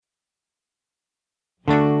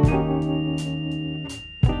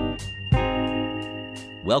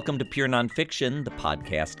Welcome to Pure Nonfiction, the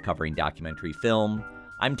podcast covering documentary film.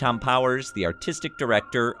 I'm Tom Powers, the artistic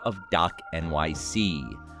director of Doc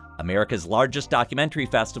NYC, America's largest documentary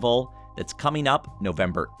festival that's coming up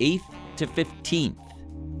November 8th to 15th.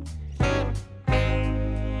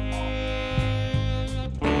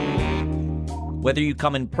 Whether you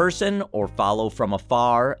come in person or follow from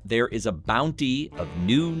afar, there is a bounty of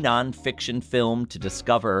new nonfiction film to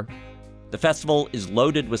discover. The festival is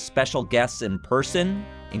loaded with special guests in person,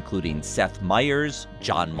 including Seth Meyers,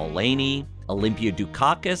 John Mulaney, Olympia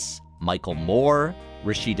Dukakis, Michael Moore,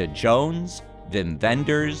 Rashida Jones, Wim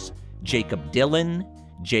Wenders, Jacob Dylan,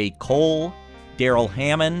 J. Cole, Daryl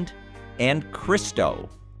Hammond, and Christo.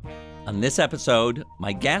 On this episode,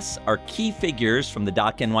 my guests are key figures from the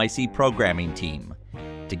Doc NYC programming team.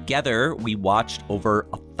 Together, we watched over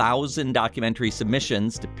 1,000 documentary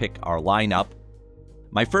submissions to pick our lineup.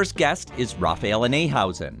 My first guest is Raphaela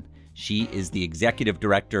Neihausen. She is the executive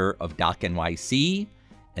director of Doc NYC,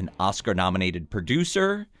 an Oscar-nominated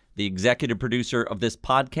producer, the executive producer of this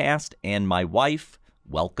podcast, and my wife.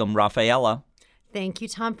 Welcome, Raphaela. Thank you,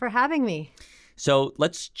 Tom, for having me. So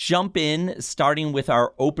let's jump in, starting with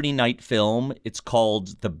our opening night film. It's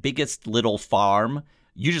called The Biggest Little Farm.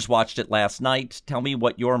 You just watched it last night. Tell me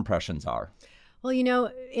what your impressions are. Well, you know,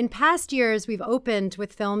 in past years, we've opened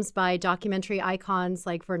with films by documentary icons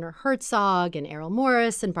like Werner Herzog and Errol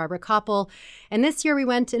Morris and Barbara Kopple. And this year we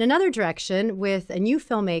went in another direction with a new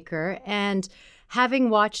filmmaker. And having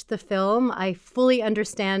watched the film, I fully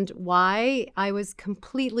understand why. I was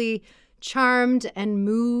completely charmed and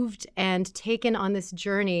moved and taken on this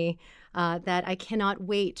journey that I cannot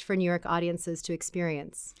wait for New York audiences to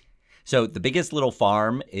experience. So The Biggest Little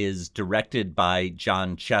Farm is directed by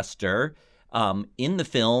John Chester. In the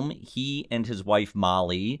film, he and his wife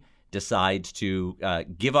Molly decide to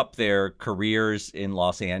give up their careers in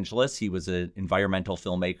Los Angeles. He was an environmental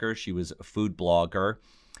filmmaker. She was a food blogger.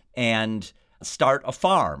 And start a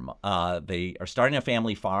farm. They are starting a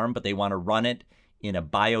family farm, but they want to run it in a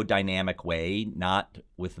biodynamic way, not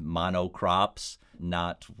with monocrops,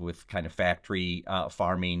 not with kind of factory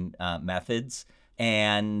farming methods.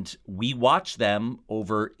 And we watched them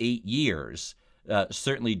over 8 years.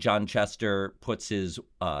 Certainly, John Chester puts his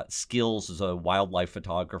skills as a wildlife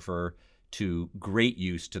photographer to great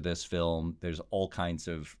use to this film. There's all kinds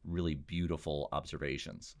of really beautiful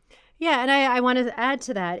observations. Yeah, and I want to add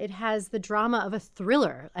to that, it has the drama of a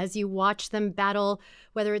thriller. As you watch them battle,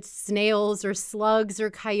 whether it's snails or slugs or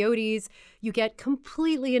coyotes, you get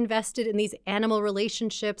completely invested in these animal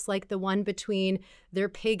relationships like the one between their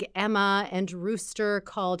pig Emma and rooster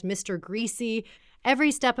called Mr. Greasy.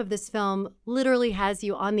 Every step of this film literally has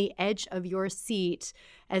you on the edge of your seat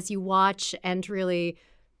as you watch and really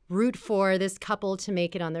root for this couple to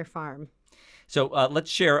make it on their farm. So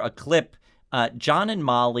let's share a clip. John and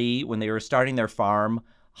Molly, when they were starting their farm,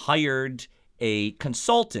 hired a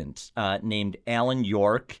consultant named Alan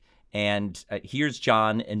York. And here's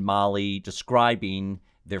John and Molly describing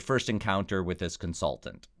their first encounter with this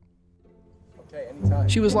consultant.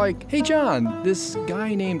 She was like, "Hey, John, this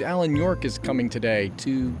guy named Alan York is coming today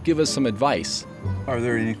to give us some advice." Are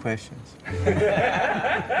there any questions?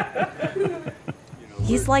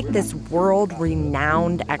 He's like this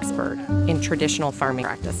world-renowned expert in traditional farming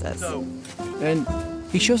practices. And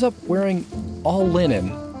he shows up wearing all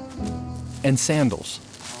linen and sandals.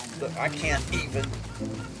 Look, I can't even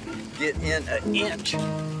get in an inch.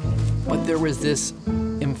 But there was this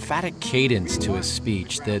emphatic cadence to his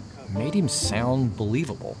speech that made him sound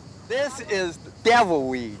believable. This is devil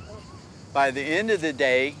weed. By the end of the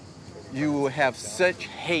day, you will have such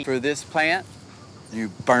hate for this plant, you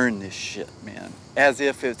burn this shit, man, as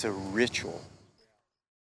if it's a ritual.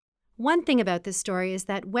 One thing about this story is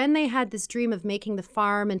that when they had this dream of making the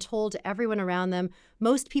farm and told everyone around them,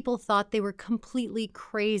 most people thought they were completely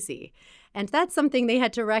crazy. And that's something they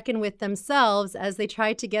had to reckon with themselves as they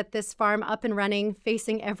tried to get this farm up and running,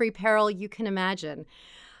 facing every peril you can imagine.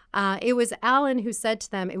 It was Alan who said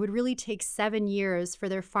to them it would really take 7 years for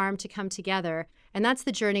their farm to come together. And that's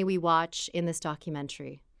the journey we watch in this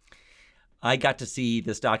documentary. I got to see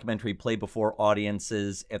this documentary play before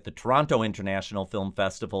audiences at the Toronto International Film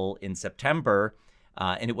Festival in September,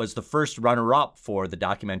 and it was the first runner-up for the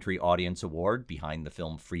Documentary Audience Award behind the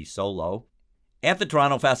film Free Solo. At the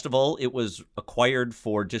Toronto Festival, it was acquired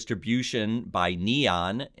for distribution by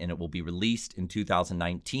Neon, and it will be released in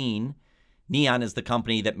 2019. Neon is the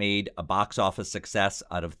company that made a box office success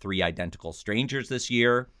out of Three Identical Strangers this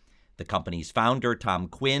year. The company's founder, Tom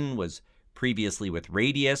Quinn, was previously with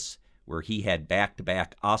Radius, where he had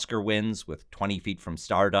back-to-back Oscar wins with 20 Feet from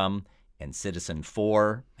Stardom and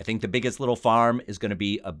Citizen4. I think The Biggest Little Farm is going to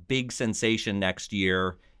be a big sensation next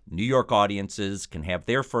year. New York audiences can have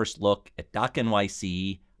their first look at Doc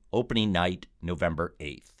NYC opening night, November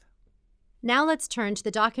 8th. Now let's turn to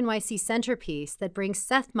the Doc NYC centerpiece that brings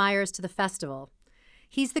Seth Meyers to the festival.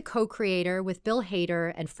 He's the co-creator with Bill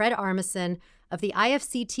Hader and Fred Armisen of the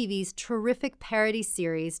IFC TV's terrific parody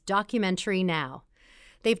series, Documentary Now.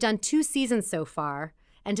 They've done 2 seasons so far,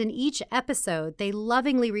 and in each episode, they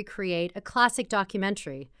lovingly recreate a classic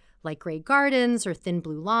documentary, like Grey Gardens or Thin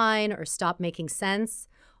Blue Line or Stop Making Sense,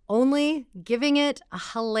 only giving it a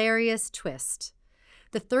hilarious twist.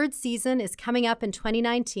 The 3rd season is coming up in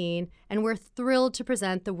 2019, and we're thrilled to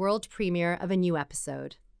present the world premiere of a new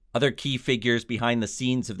episode. Other key figures behind the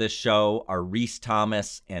scenes of this show are Rhys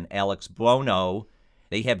Thomas and Alex Buono.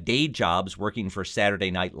 They have day jobs working for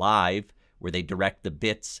Saturday Night Live, where they direct the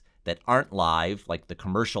bits that aren't live, like the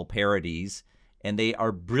commercial parodies, and they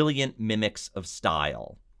are brilliant mimics of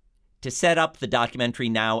style. To set up the Documentary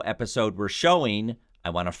Now episode we're showing, I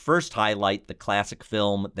want to first highlight the classic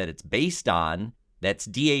film that it's based on. That's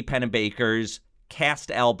D.A. Pennebaker's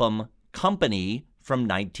cast album, Company, from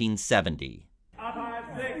 1970.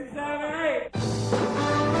 5, 6, 7, 8.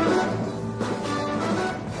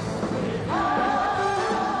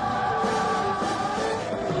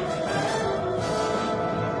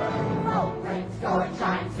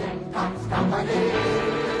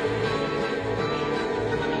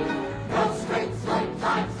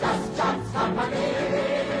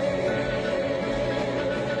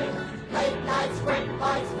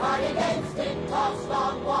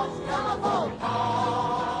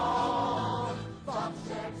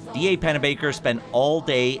 D.A. Pennebaker spent all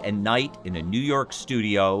day and night in a New York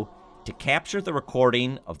studio to capture the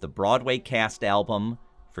recording of the Broadway cast album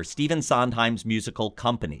for Stephen Sondheim's musical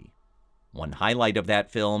Company. One highlight of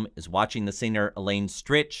that film is watching the singer Elaine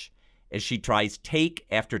Stritch as she tries take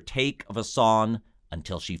after take of a song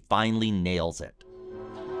until she finally nails it.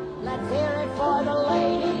 Let's hear it for the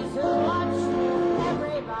ladies who watch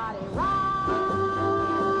everybody rise.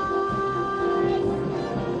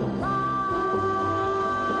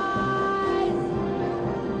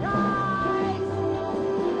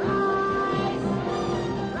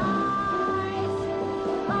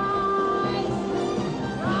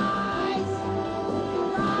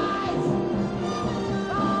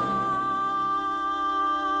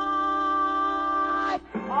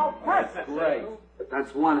 Great.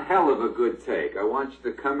 That's one hell of a good take. I want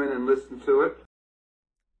you to come in and listen to it.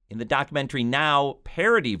 In the Documentary Now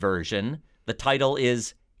parody version, the title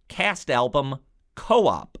is Cast Album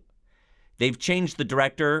Co-op. They've changed the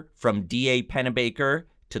director from D.A. Pennebaker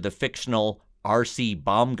to the fictional R.C.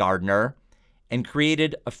 Baumgardner and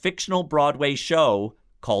created a fictional Broadway show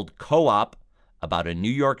called Co-op about a New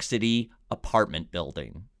York City apartment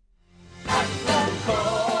building.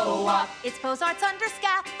 Co-op. It's Beaux-Arts under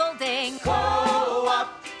scaffolding. Co-op.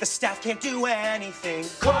 The staff can't do anything.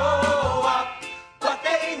 Co-op. But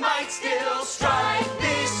they might still strike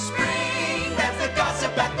this spring. That's the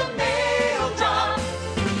gossip at the mail drop.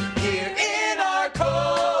 Here in our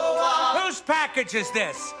co-op. Whose package is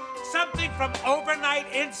this? Something from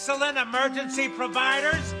Overnight Insulin Emergency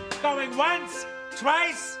Providers? Going once?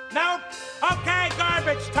 Twice? Nope. Okay,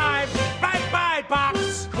 garbage time. Bye-bye,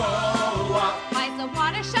 box. Co-op. Why's the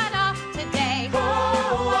water shut off today?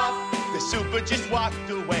 Co-op. The super just walked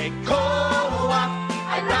away. Co-op.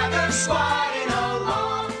 I'd rather squat in a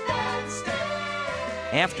lawn than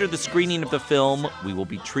stay. After the screening of the film, we will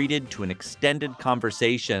be treated to an extended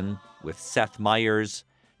conversation with Seth Meyers,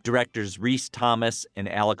 directors Rhys Thomas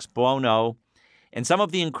and Alex Buono, and some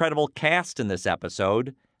of the incredible cast in this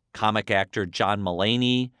episode, comic actor John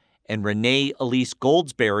Mulaney and Renee Elise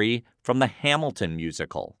Goldsberry from the Hamilton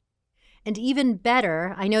musical. And even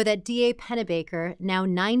better, I know that D.A. Pennebaker, now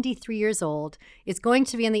 93 years old, is going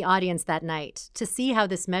to be in the audience that night to see how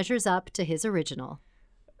this measures up to his original.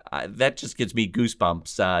 That just gives me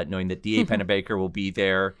goosebumps, knowing that D.A. Pennebaker will be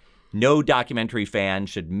there. No documentary fan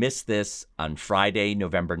should miss this on Friday,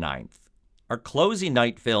 November 9th. Our closing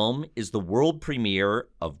night film is the world premiere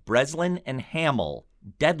of Breslin and Hamill,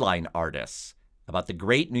 Deadline Artists, about the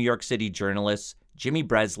great New York City journalists Jimmy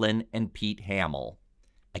Breslin and Pete Hamill.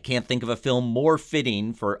 I can't think of a film more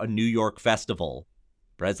fitting for a New York festival.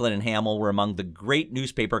 Breslin and Hamill were among the great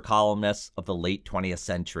newspaper columnists of the late 20th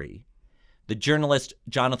century. The journalist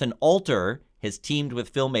Jonathan Alter has teamed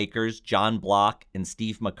with filmmakers John Block and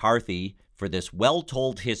Steve McCarthy for this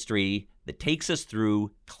well-told history that takes us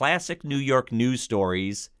through classic New York news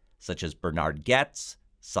stories such as Bernard Goetz,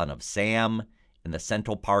 Son of Sam, and the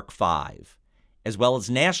Central Park Five, as well as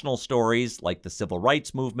national stories like the Civil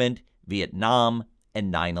Rights Movement, Vietnam,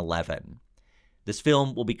 and 9/11. This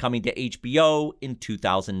film will be coming to HBO in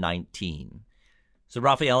 2019. So,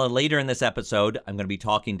 Rafaela, later in this episode, I'm going to be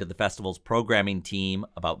talking to the festival's programming team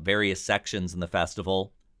about various sections in the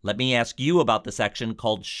festival. Let me ask you about the section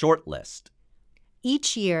called Shortlist.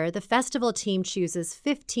 Each year, the festival team chooses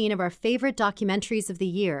 15 of our favorite documentaries of the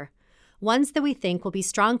year, ones that we think will be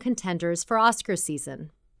strong contenders for Oscar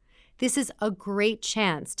season. This is a great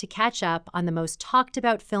chance to catch up on the most talked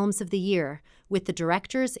about films of the year with the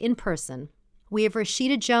directors in person. We have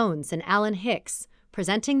Rashida Jones and Alan Hicks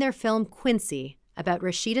presenting their film Quincy about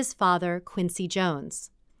Rashida's father, Quincy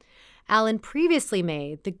Jones. Alan previously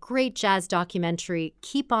made the great jazz documentary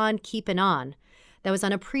Keep On Keepin' On that was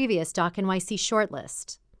on a previous Doc NYC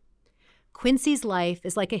shortlist. Quincy's life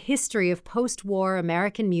is like a history of post-war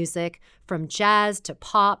American music, from jazz to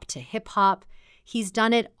pop to hip-hop. He's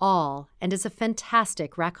done it all and is a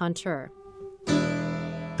fantastic raconteur.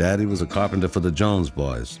 Daddy was a carpenter for the Jones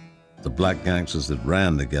Boys, the black gangsters that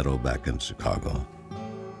ran the ghetto back in Chicago.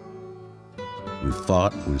 We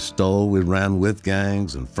fought, we stole, we ran with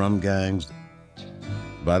gangs and from gangs.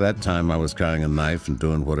 By that time, I was carrying a knife and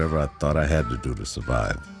doing whatever I thought I had to do to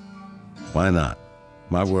survive. Why not?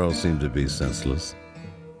 My world seemed to be senseless.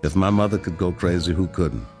 If my mother could go crazy, who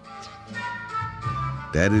couldn't?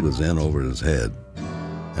 Daddy was in over his head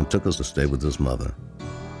and took us to stay with his mother.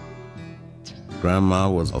 Grandma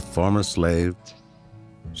was a former slave.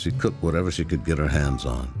 She cooked whatever she could get her hands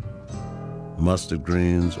on. Mustard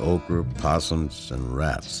greens, okra, possums, and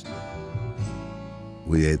rats.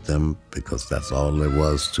 We ate them because that's all there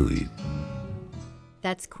was to eat.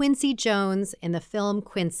 That's Quincy Jones in the film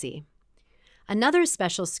Quincy. Another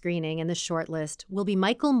special screening in the shortlist will be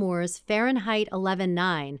Michael Moore's Fahrenheit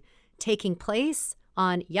 11/9, taking place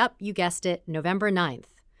on, yep, you guessed it, November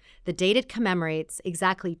 9th, the date it commemorates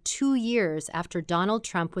exactly 2 years after Donald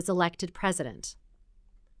Trump was elected president.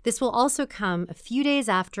 This will also come a few days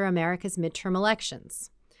after America's midterm elections.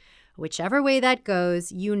 Whichever way that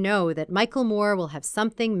goes, you know that Michael Moore will have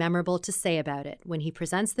something memorable to say about it when he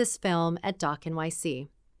presents this film at Doc NYC.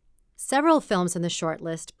 Several films on the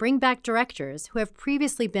shortlist bring back directors who have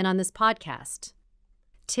previously been on this podcast.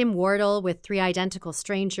 Tim Wardle with Three Identical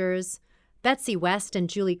Strangers, Betsy West and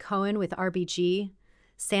Julie Cohen with RBG,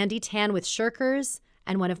 Sandy Tan with Shirkers,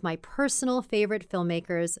 and one of my personal favorite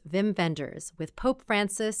filmmakers, Wim Wenders, with Pope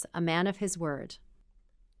Francis, A Man of His Word.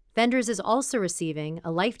 Wenders is also receiving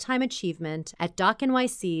a Lifetime Achievement at Doc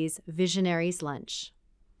NYC's Visionaries Lunch.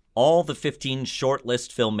 All the 15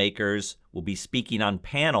 shortlist filmmakers will be speaking on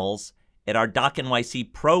panels at our Doc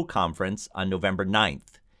NYC Pro Conference on November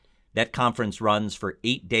 9th. That conference runs for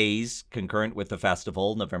 8 days, concurrent with the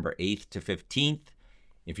festival, November 8th to 15th.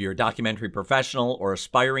 If you're a documentary professional or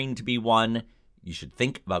aspiring to be one, you should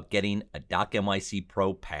think about getting a Doc NYC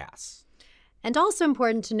Pro Pass. And also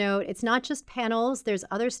important to note, it's not just panels. There's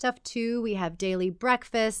other stuff too. We have daily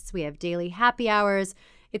breakfasts. We have daily happy hours.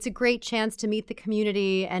 It's a great chance to meet the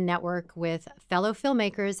community and network with fellow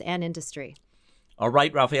filmmakers and industry. All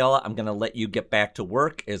right, Rafaela, I'm going to let you get back to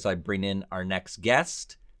work as I bring in our next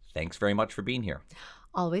guest. Thanks very much for being here.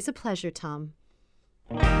 Always a pleasure, Tom.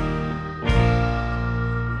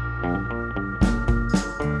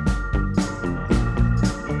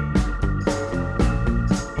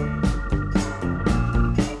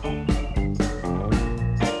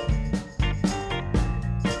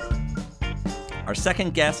 Our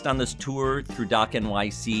second guest on this tour through Doc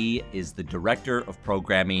NYC is the Director of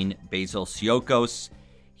Programming, Basil Tsiolkos.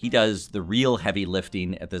 He does the real heavy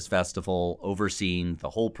lifting at this festival, overseeing the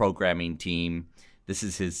whole programming team. This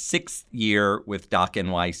is his 6th year with Doc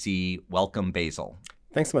NYC. Welcome, Basil.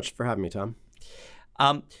 Thanks so much for having me, Tom.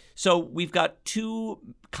 So we've got 2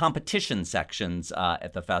 competition sections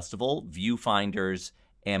at the festival, Viewfinders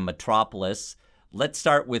and Metropolis. Let's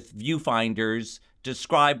start with Viewfinders.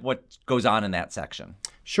 Describe what goes on in that section.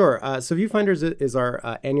 Sure. So Viewfinders is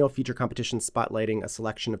our annual feature competition spotlighting a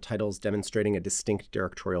selection of titles demonstrating a distinct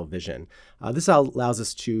directorial vision. This allows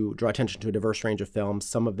us to draw attention to a diverse range of films.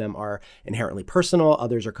 Some of them are inherently personal,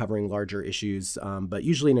 others are covering larger issues, but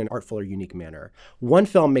usually in an artful or unique manner. One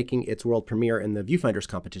film making its world premiere in the Viewfinders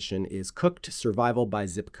competition is Cooked: Survival by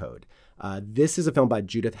Zip Code. This is a film by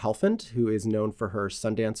Judith Helfand, who is known for her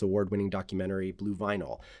Sundance Award-winning documentary Blue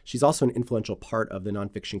Vinyl. She's also an influential part of the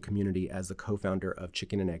nonfiction community as the co-founder of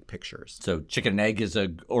Chicken and Egg Pictures. So Chicken and Egg is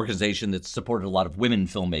an organization that's supported a lot of women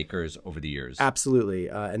filmmakers over the years. Absolutely.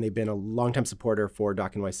 And they've been a longtime supporter for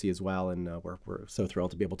Doc NYC as well, and we're so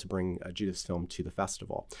thrilled to be able to bring Judith's film to the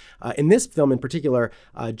festival. In this film in particular,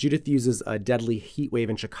 Judith uses a deadly heat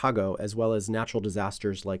wave in Chicago, as well as natural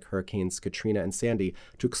disasters like Hurricanes Katrina and Sandy,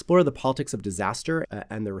 to explore the politics politics of disaster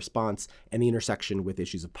and the response and the intersection with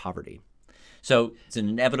issues of poverty. So it's an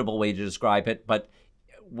inevitable way to describe it, but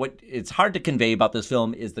what it's hard to convey about this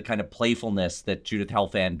film is the kind of playfulness that Judith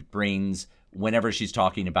Helfand brings whenever she's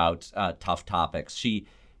talking about tough topics. She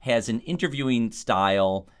has an interviewing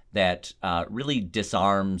style that really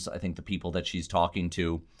disarms, I think, the people that she's talking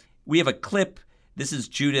to. We have a clip. This is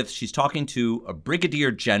Judith. She's talking to a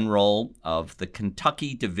brigadier general of the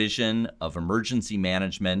Kentucky Division of Emergency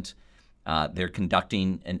Management. They're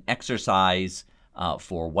conducting an exercise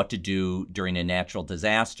for what to do during a natural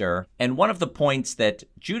disaster. And one of the points that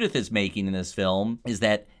Judith is making in this film is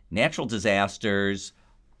that natural disasters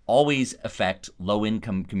always affect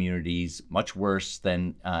low-income communities much worse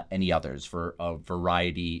than any others for a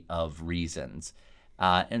variety of reasons.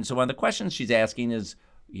 And so one of the questions she's asking is,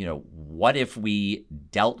 what if we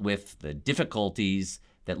dealt with the difficulties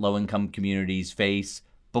that low-income communities face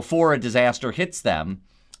before a disaster hits them?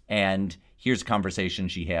 And here's a conversation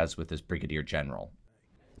she has with this brigadier general.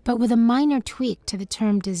 But with a minor tweak to the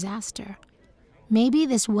term disaster, maybe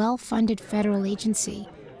this well-funded federal agency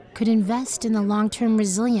could invest in the long-term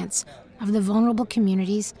resilience of the vulnerable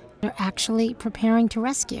communities they're actually preparing to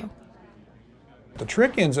rescue. The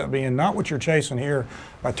trick ends up being not what you're chasing here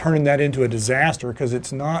by turning that into a disaster, because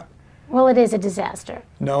it's not. Well, it is a disaster.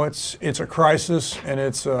 No, it's a crisis, and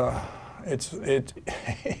it's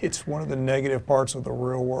one of the negative parts of the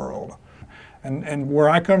real world. And where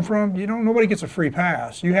I come from, nobody gets a free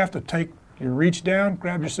pass. You have to reach down,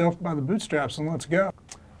 grab yourself by the bootstraps, and let's go.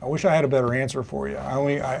 I wish I had a better answer for you.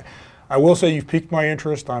 I will say you've piqued my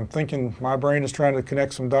interest. I'm thinking my brain is trying to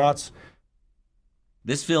connect some dots.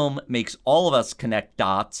 This film makes all of us connect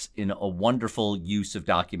dots in a wonderful use of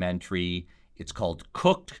documentary. It's called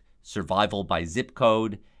Cooked: Survival by Zip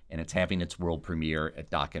Code, and it's having its world premiere at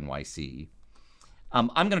Doc NYC. I'm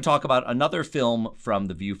going to talk about another film from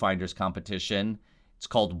the Viewfinders competition. It's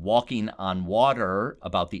called Walking on Water,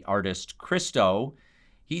 about the artist Christo.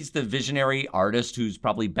 He's the visionary artist who's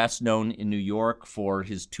probably best known in New York for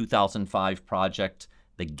his 2005 project,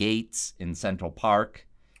 The Gates in Central Park.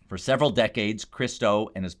 For several decades, Christo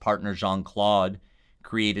and his partner Jean-Claude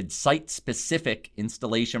created site-specific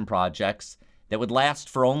installation projects that would last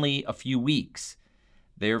for only a few weeks.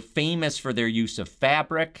 They're famous for their use of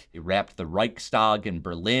fabric. They wrapped the Reichstag in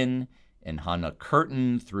Berlin and hung a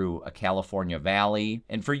curtain through a California valley.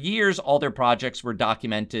 And for years, all their projects were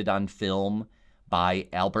documented on film by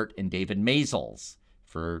Albert and David Maysles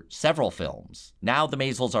for several films. Now the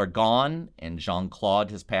Maysles are gone and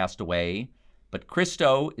Jean-Claude has passed away, but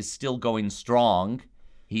Christo is still going strong.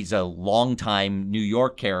 He's a longtime New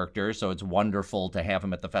York character, so it's wonderful to have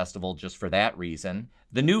him at the festival just for that reason.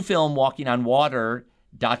 The new film, Walking on Water,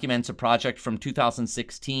 documents a project from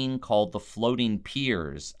 2016 called The Floating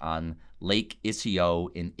Piers on Lake Iseo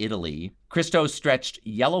in Italy. Christo stretched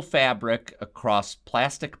yellow fabric across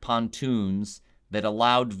plastic pontoons that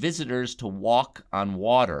allowed visitors to walk on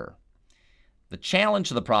water. The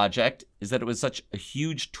challenge of the project is that it was such a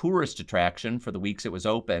huge tourist attraction for the weeks it was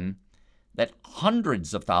open that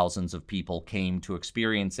hundreds of thousands of people came to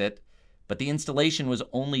experience it, but the installation was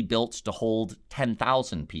only built to hold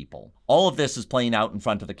 10,000 people. All of this is playing out in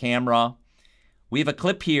front of the camera. We have a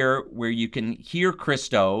clip here where you can hear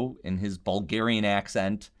Christo in his Bulgarian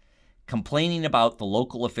accent complaining about the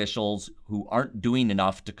local officials who aren't doing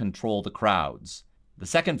enough to control the crowds. The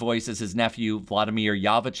second voice is his nephew, Vladimir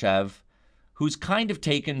Yavichev, who's kind of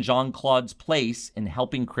taken Jean-Claude's place in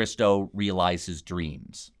helping Christo realize his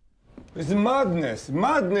dreams. It's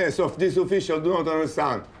madness of this official, do not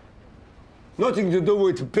understand. Nothing to do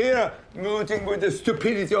with fear, nothing with the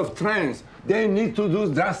stupidity of trends. They need to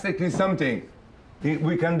do drastically something.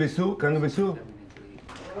 We can be sued,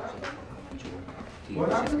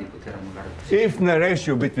 If the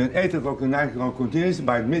ratio between 8 o'clock and 9 o'clock continues,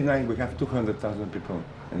 by midnight we have 200,000 people.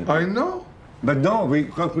 I know. But no, we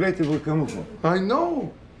calculated we come from. I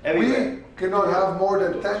know. We cannot have more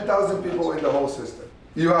than 10,000 people in the whole system.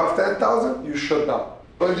 You have 10,000, you shut down.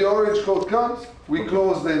 When the orange code comes, we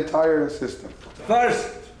close the entire system.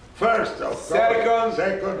 First, second,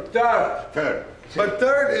 third. But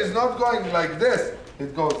third is not going like this.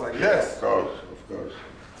 It goes like this. Of course.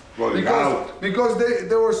 Because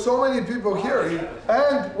there were so many people here.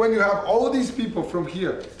 And when you have all these people from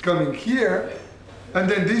here coming here, and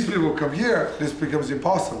then these people come here, this becomes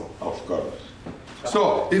impossible. Of course.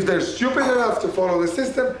 So if they're stupid enough to follow the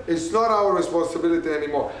system, it's not our responsibility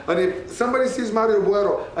anymore. And if somebody sees Mario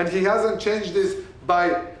Buero and he hasn't changed this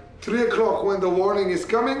by 3 o'clock when the warning is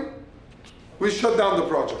coming, we shut down the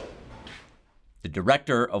project. The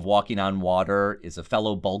director of Walking on Water is a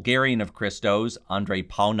fellow Bulgarian of Christo's, Andrei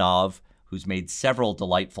Paunov, who's made several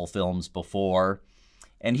delightful films before.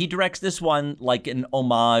 And he directs this one like an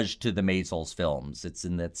homage to the Maysles films. It's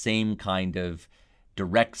in that same kind of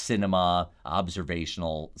direct cinema,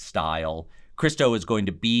 observational style. Christo is going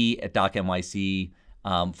to be at Doc NYC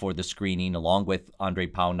for the screening, along with Andrei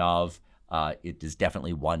Paunov. It is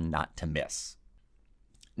definitely one not to miss.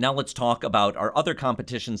 Now let's talk about our other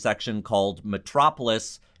competition section called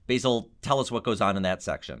Metropolis. Basil, tell us what goes on in that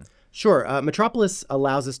section. Sure. Metropolis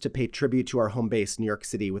allows us to pay tribute to our home base, New York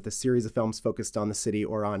City, with a series of films focused on the city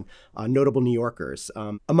or on notable New Yorkers.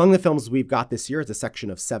 Among the films we've got this year is a section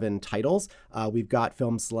of 7 titles. We've got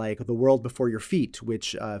films like The World Before Your Feet,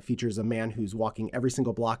 which features a man who's walking every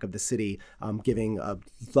single block of the city, giving a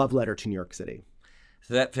love letter to New York City.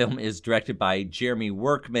 So that film is directed by Jeremy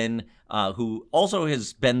Workman, who also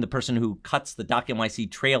has been the person who cuts the Doc NYC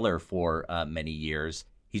trailer for many years.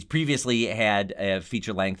 He's previously had a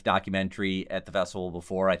feature-length documentary at the festival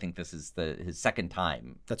before. I think this is his second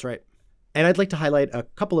time. That's right. And I'd like to highlight a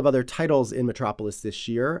couple of other titles in Metropolis this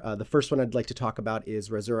year. The first one I'd like to talk about is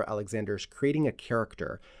Razura Alexander's Creating a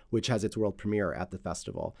Character, which has its world premiere at the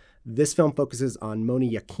festival. This film focuses on Moni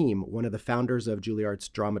Yakim, one of the founders of Juilliard's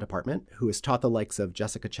drama department, who has taught the likes of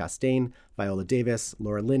Jessica Chastain, Viola Davis,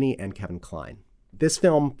 Laura Linney, and Kevin Kline. This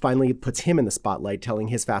film finally puts him in the spotlight, telling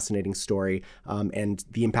his fascinating story and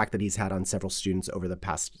the impact that he's had on several students over the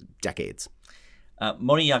past decades.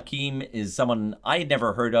 Moni Yakim is someone I had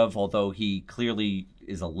never heard of, although he clearly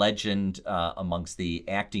is a legend amongst the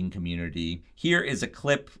acting community. Here is a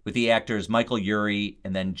clip with the actors Michael Urie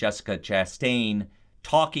and then Jessica Chastain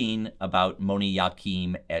talking about Moni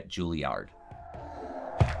Yakim at Juilliard.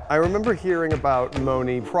 I remember hearing about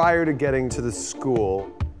Moni prior to getting to the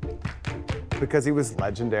school because he was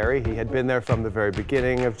legendary. He had been there from the very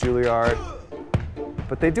beginning of Juilliard.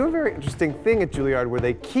 But they do a very interesting thing at Juilliard where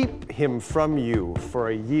they keep him from you for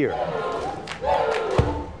a year.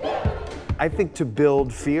 I think to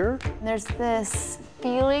build fear. There's this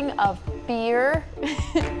feeling of fear.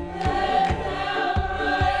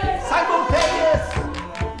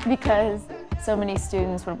 Simultaneous! Because so many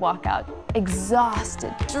students would walk out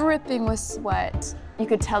exhausted, dripping with sweat. You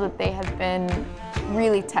could tell that they had been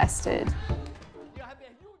really tested.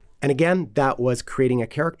 And again, that was Creating a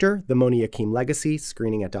Character, the Moni Yakim Legacy,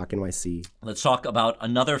 screening at Doc NYC. Let's talk about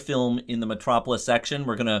another film in the Metropolis section.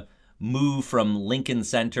 We're going to move from Lincoln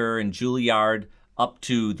Center and Juilliard up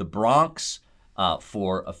to the Bronx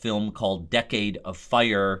for a film called Decade of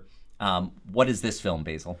Fire. What is this film,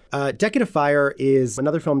 Basil? Decade of Fire is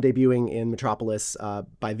another film debuting in Metropolis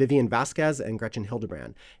by Vivian Vasquez and Gretchen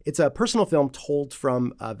Hildebrand. It's a personal film told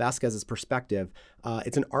from Vasquez's perspective.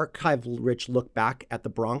 It's an archive-rich look back at the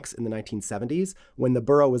Bronx in the 1970s when the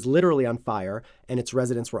borough was literally on fire and its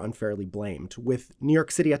residents were unfairly blamed. With New York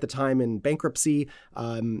City at the time in bankruptcy,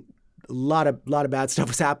 a lot of bad stuff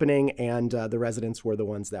was happening, and the residents were the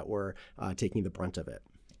ones that were taking the brunt of it.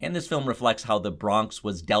 And this film reflects how the Bronx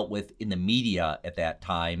was dealt with in the media at that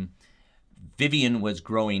time. Vivian was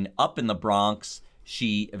growing up in the Bronx.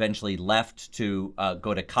 She eventually left to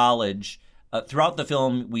go to college. Throughout the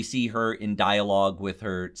film, we see her in dialogue with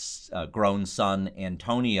her grown son,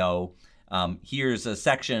 Antonio. Here's a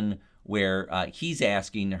section where he's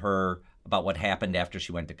asking her about what happened after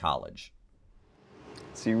she went to college.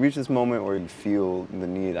 So you reach this moment where you feel the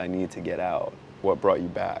need, I need to get out. What brought you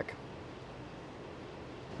back?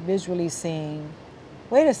 Visually seeing,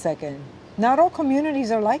 wait a second, not all communities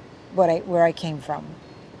are like where I came from.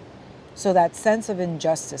 So that sense of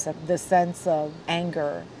injustice, the sense of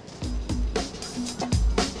anger.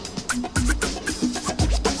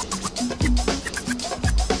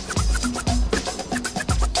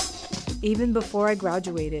 Even before I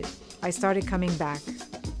graduated, I started coming back.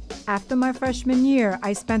 After my freshman year,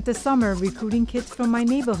 I spent the summer recruiting kids from my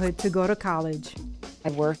neighborhood to go to college. I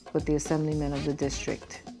worked with the assemblyman of the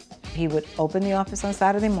district. He would open the office on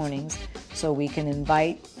Saturday mornings so we can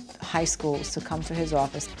invite high schools to come to his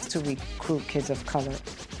office to recruit kids of color.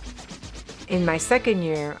 In my second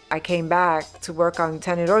year, I came back to work on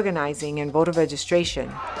tenant organizing and voter registration.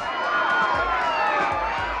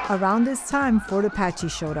 Around this time, Fort Apache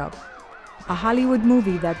showed up. A Hollywood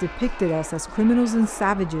movie that depicted us as criminals and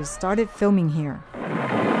savages started filming here.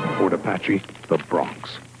 Fort Apache, the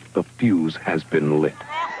Bronx. The fuse has been lit.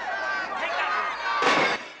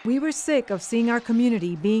 We were sick of seeing our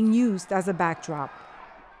community being used as a backdrop.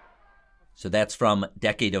 So that's from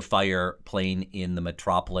Decade of Fire, playing in the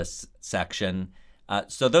Metropolis section.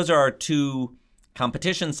 So those are our two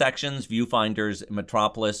competition sections, Viewfinders and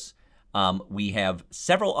Metropolis. We have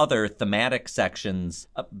several other thematic sections.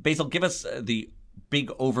 Basil, give us the big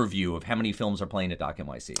overview of how many films are playing at Doc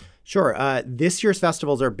NYC? Sure. This year's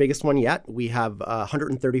festival is our biggest one yet. We have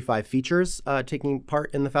 135 features taking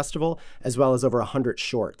part in the festival, as well as over 100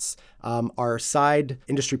 shorts. Our side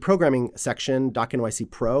industry programming section, Doc NYC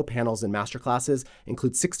Pro, panels and masterclasses,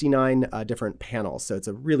 includes 69 different panels. So it's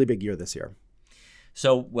a really big year this year.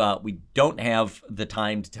 So we don't have the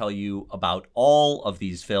time to tell you about all of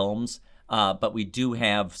these films, but we do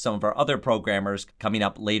have some of our other programmers coming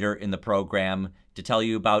up later in the program to tell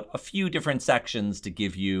you about a few different sections to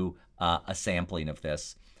give you a sampling of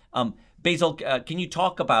this. Basil, can you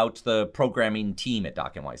talk about the programming team at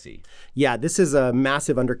Doc NYC? Yeah, this is a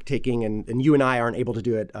massive undertaking, and you and I aren't able to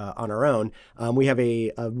do it on our own. We have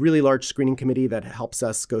a really large screening committee that helps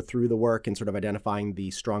us go through the work and sort of identifying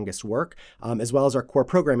the strongest work, as well as our core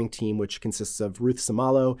programming team, which consists of Ruth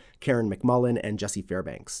Samalo, Karen McMullen, and Jesse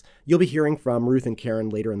Fairbanks. You'll be hearing from Ruth and Karen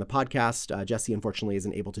later in the podcast. Jesse, unfortunately,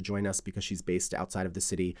 isn't able to join us because she's based outside of the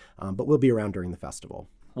city, but we'll be around during the festival.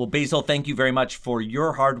 Well, Basil, thank you very much for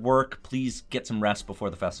your hard work. Please get some rest before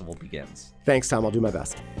the festival begins. Thanks, Tom. I'll do my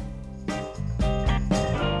best.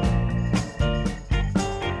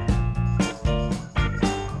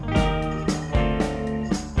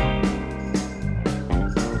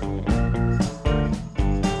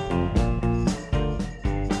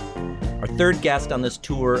 Third guest on this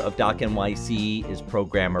tour of Doc NYC is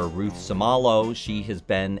programmer Ruth Samalo. She has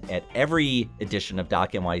been at every edition of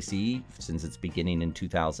Doc NYC since its beginning in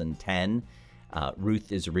 2010.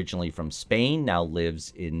 Ruth is originally from Spain, now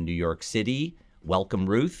lives in New York City. Welcome,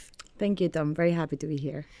 Ruth. Thank you, Tom. Very happy to be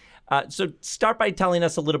here. So start by telling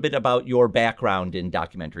us a little bit about your background in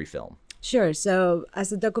documentary film. Sure. So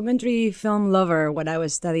as a documentary film lover, when I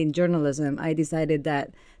was studying journalism, I decided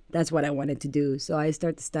that that's what I wanted to do. So I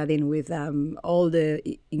started studying with all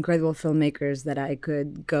the incredible filmmakers that I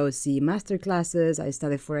could go see master classes. I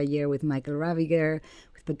studied for a year with Michael Raviger,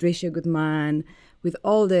 with Patricia Guzman, with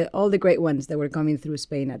all the great ones that were coming through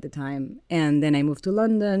Spain at the time. And then I moved to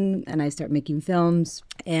London and I started making films,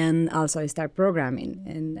 and also I started programming.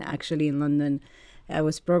 And actually in London, I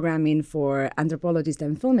was programming for anthropologists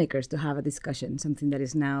and filmmakers to have a discussion, something that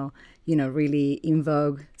is now, really in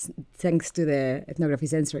vogue thanks to the Ethnography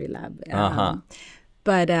Sensory Lab.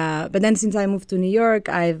 But then since I moved to New York,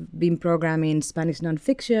 I've been programming Spanish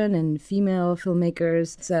nonfiction and female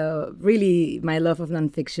filmmakers. So really, my love of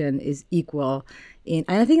nonfiction is equal. And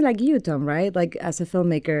I think like you, Tom, right? Like as a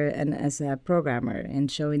filmmaker and as a programmer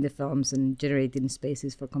and showing the films and generating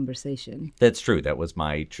spaces for conversation. That's true. That was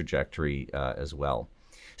my trajectory as well.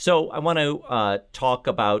 So I want to talk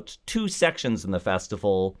about two sections in the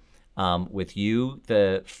festival with you.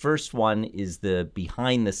 The first one is the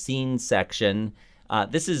behind the scenes section.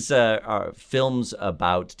 This is films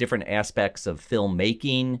about different aspects of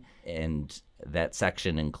filmmaking, and that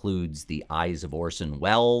section includes The Eyes of Orson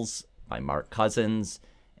Welles by Mark Cousins,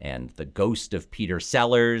 and The Ghost of Peter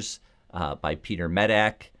Sellers by Peter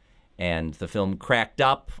Medak, and the film Cracked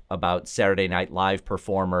Up about Saturday Night Live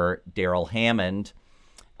performer Darrell Hammond.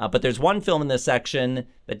 But there's one film in this section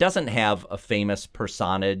that doesn't have a famous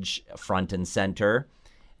personage front and center.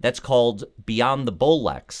 That's called Beyond the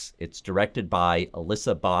Bolex. It's directed by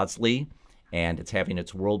Alyssa Bosley, and it's having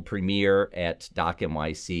its world premiere at Doc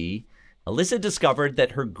NYC. Alyssa discovered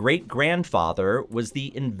that her great-grandfather was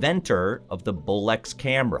the inventor of the Bolex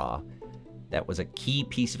camera. That was a key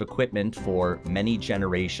piece of equipment for many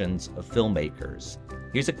generations of filmmakers.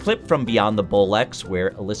 Here's a clip from Beyond the Bolex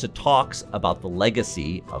where Alyssa talks about the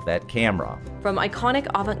legacy of that camera. From iconic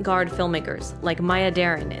avant-garde filmmakers like Maya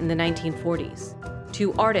Deren in the 1940s,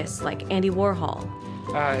 to artists like Andy Warhol.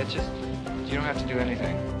 You don't have to do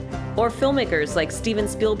anything. Or filmmakers like Steven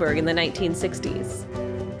Spielberg in the 1960s.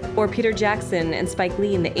 Or Peter Jackson and Spike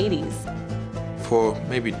Lee in the 80s. For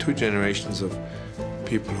maybe two generations of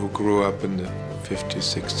people who grew up in the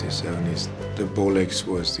 50s, 60s, 70s, the Bolex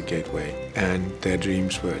was the gateway, and their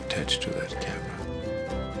dreams were attached to that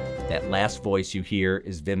camera. That last voice you hear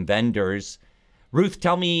is Wim Wenders. Ruth,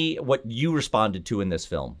 tell me what you responded to in this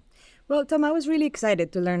film. Well, Tom, I was really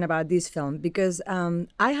excited to learn about this film because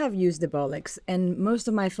I have used the Bolex, and most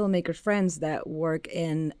of my filmmaker friends that work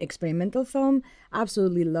in experimental film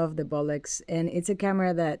absolutely love the Bolex. And it's a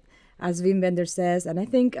camera that, as Wim Wenders says, and I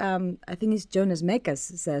think it's Jonas Mekas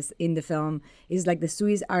says in the film, is like the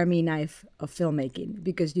Swiss Army knife of filmmaking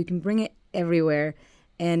because you can bring it everywhere,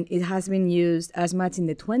 and it has been used as much in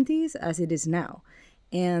the 20s as it is now.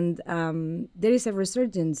 And there is a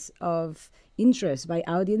resurgence of interest by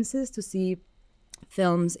audiences to see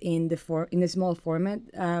films in the small format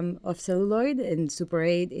of celluloid, in Super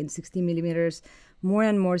 8, in 16 millimeters, more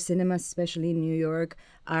and more cinemas, especially in New York,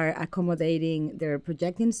 are accommodating their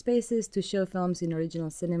projecting spaces to show films in original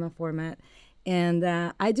cinema format. And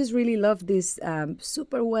I just really love this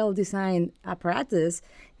super well-designed apparatus,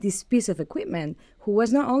 this piece of equipment, who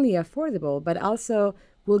was not only affordable, but also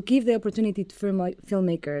will give the opportunity to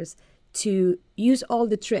filmmakers to use all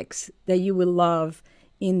the tricks that you will love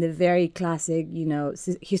in the very classic,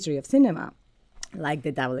 history of cinema, like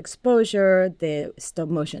the double exposure, the stop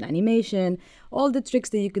motion animation, all the tricks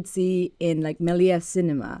that you could see in like Méliès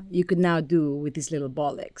cinema, you could now do with these little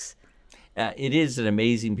Bolex. It is an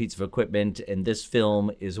amazing piece of equipment, and this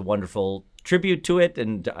film is a wonderful tribute to it,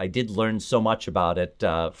 and I did learn so much about it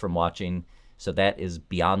from watching. So that is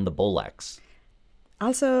Beyond the Bolex.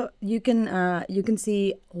 Also, you can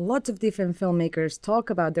see lots of different filmmakers talk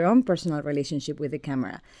about their own personal relationship with the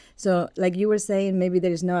camera. So, like you were saying, maybe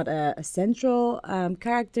there is not a central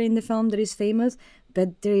character in the film that is famous,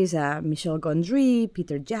 but there is Michel Gondry,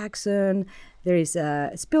 Peter Jackson, there is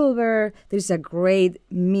Spielberg. There's a great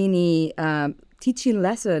mini teaching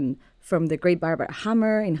lesson from the great Barbara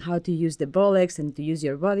Hammer in how to use the Bolex and to use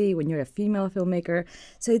your body when you're a female filmmaker.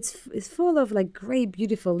 So it's full of like great,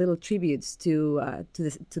 beautiful little tributes to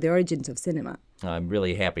the origins of cinema. I'm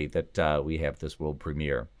really happy that we have this world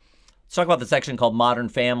premiere. Let's talk about the section called Modern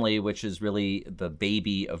Family, which is really the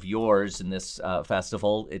baby of yours in this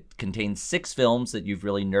festival. It contains 6 films that you've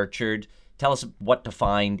really nurtured. Tell us what to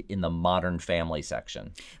find in the Modern Family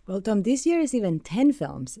section. Well, Tom, this year is even 10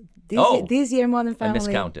 films. This year, Modern Family. I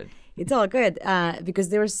miscounted. It's all good because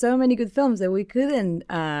there were so many good films that we couldn't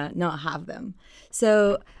not have them.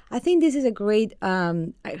 So I think this is a great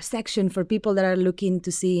section for people that are looking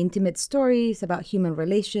to see intimate stories about human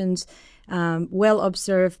relations,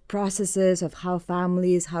 well-observed processes of how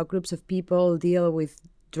families, how groups of people deal with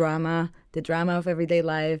drama, the drama of everyday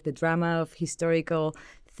life, the drama of historical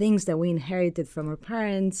things that we inherited from our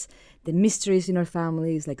parents, the mysteries in our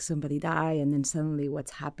families, like somebody die and then suddenly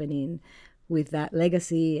what's happening with that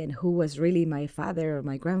legacy and who was really my father or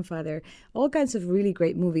my grandfather, all kinds of really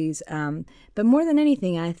great movies. But more than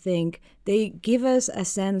anything, I think they give us a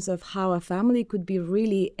sense of how a family could be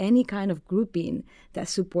really any kind of grouping that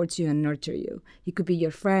supports you and nurture you. It could be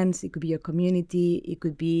your friends, it could be your community, it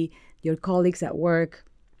could be your colleagues at work.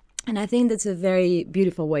 And I think that's a very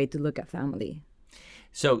beautiful way to look at family.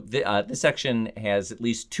 So this section has at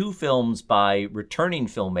least 2 films by returning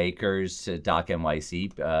filmmakers to Doc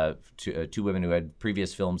NYC, two women who had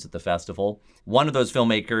previous films at the festival. One of those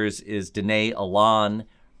filmmakers is Danae Alon,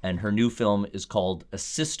 and her new film is called A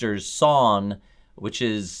Sister's Song, which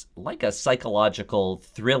is like a psychological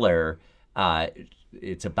thriller.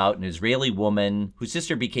 It's about an Israeli woman whose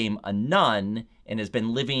sister became a nun and has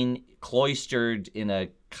been living cloistered in a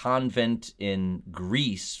convent in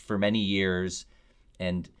Greece for many years.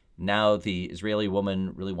 And now the Israeli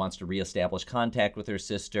woman really wants to reestablish contact with her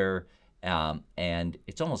sister. And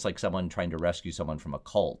it's almost like someone trying to rescue someone from a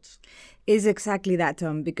cult. It's exactly that,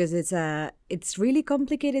 Tom, because it's really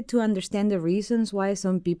complicated to understand the reasons why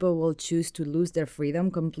some people will choose to lose their freedom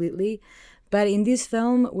completely. But in this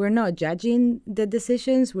film, we're not judging the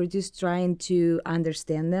decisions. We're just trying to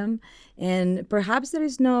understand them. And perhaps there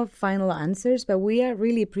is no final answers, but we are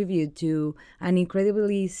really privy to an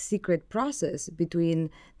incredibly secret process between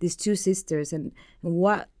these 2 sisters and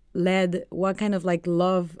what kind of like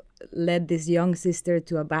love led this young sister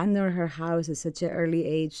to abandon her house at such an early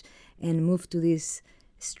age and move to this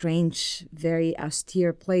strange, very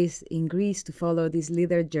austere place in Greece to follow this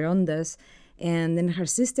leader Gerondas. And then her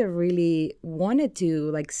sister really wanted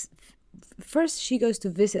to, first she goes to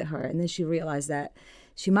visit her, and then she realized that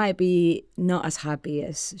she might be not as happy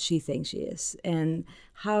as she thinks she is. And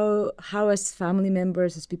how as family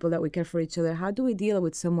members, as people that we care for each other, how do we deal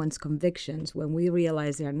with someone's convictions when we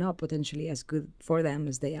realize they are not potentially as good for them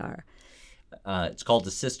as they are? It's called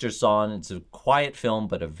The Sister's Song. It's a quiet film,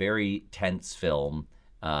 but a very tense film,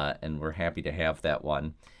 and we're happy to have that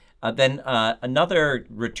one. Then another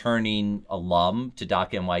returning alum to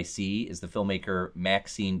Doc NYC is the filmmaker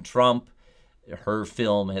Maxine Trump. Her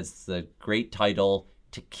film has the great title,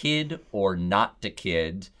 To Kid or Not to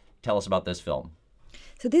Kid. Tell us about this film.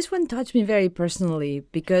 So this one touched me very personally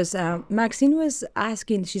because Maxine was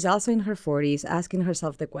asking, she's also in her 40s, asking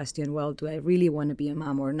herself the question, well, do I really want to be a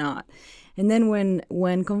mom or not? And then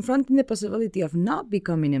when confronting the possibility of not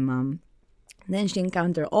becoming a mom, then she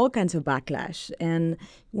encountered all kinds of backlash. And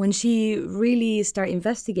when she really started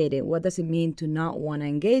investigating what does it mean to not want to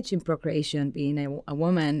engage in procreation, being a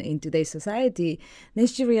woman in today's society, then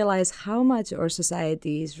she realized how much our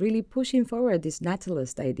society is really pushing forward this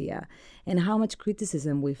natalist idea and how much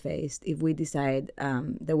criticism we faced if we decide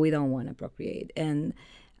that we don't want to procreate. And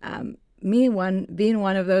being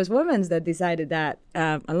one of those women that decided that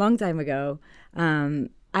a long time ago,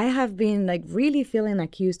 I have been like really feeling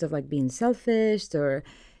accused of like being selfish or,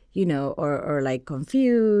 or like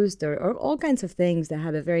confused or all kinds of things that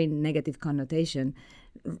have a very negative connotation.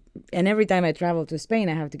 And every time I travel to Spain,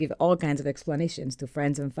 I have to give all kinds of explanations to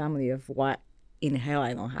friends and family of why in hell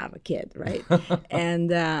I don't have a kid, right? and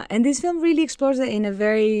this film really explores it in a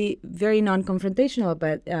very, very non-confrontational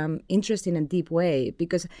but interesting and deep way,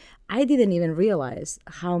 because I didn't even realize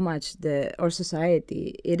how much our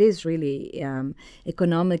society, it is really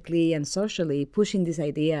economically and socially pushing this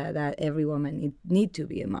idea that every woman need to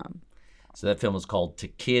be a mom. So that film is called To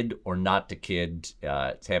Kid or Not to Kid.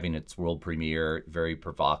 It's having its world premiere, very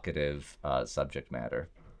provocative subject matter.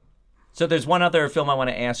 So there's one other film I want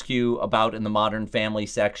to ask you about in the Modern Family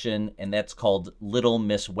section, and that's called Little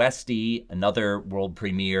Miss Westie, another world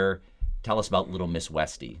premiere. Tell us about Little Miss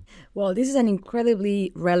Westie. Well, this is an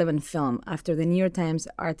incredibly relevant film after the New York Times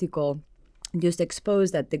article just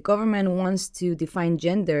exposed that the government wants to define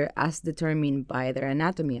gender as determined by their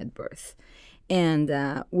anatomy at birth. And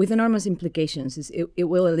with enormous implications, it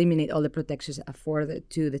will eliminate all the protections afforded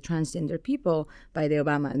to the transgender people by the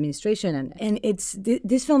Obama administration. And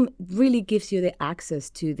this film really gives you the access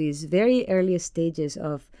to these very early stages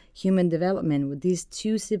of human development with these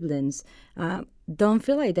two siblings don't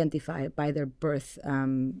feel identified by their birth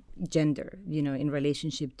gender, in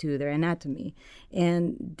relationship to their anatomy.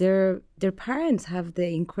 And their parents have the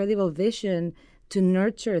incredible vision to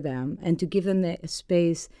nurture them and to give them the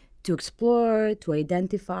space to explore, to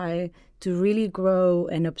identify, to really grow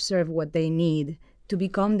and observe what they need to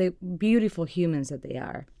become the beautiful humans that they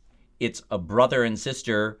are. It's a brother and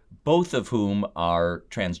sister, both of whom are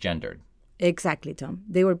transgendered. Exactly, Tom.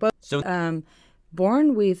 They were both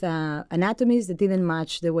born with anatomies that didn't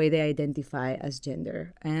match the way they identify as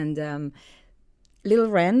gender. And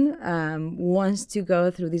little Ren wants to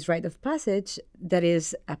go through this rite of passage that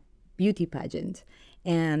is a beauty pageant.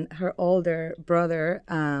 And her older brother,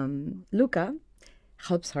 Luca,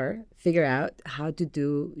 helps her figure out how to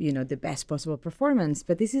do, the best possible performance.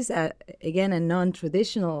 But this is, again, a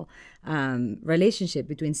non-traditional relationship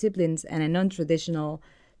between siblings and a non-traditional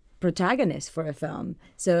protagonist for a film.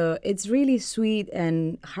 So it's really sweet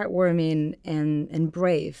and heartwarming and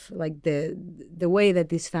brave, like the way that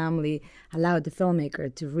this family allowed the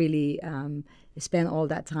filmmaker to really spend all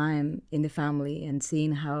that time in the family and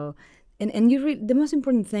seeing how... And the most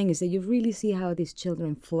important thing is that you really see how these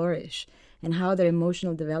children flourish and how their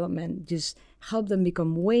emotional development just help them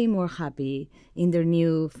become way more happy in their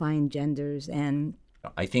new fine genders. And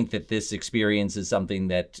I think that this experience is something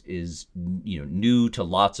that is new to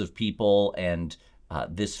lots of people, and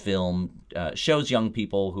this film shows young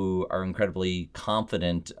people who are incredibly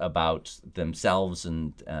confident about themselves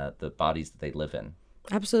and the bodies that they live in.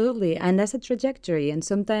 Absolutely. And that's a trajectory, and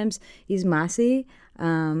sometimes it's messy,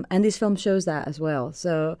 and this film shows that as well.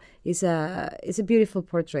 So it's a beautiful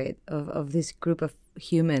portrait of this group of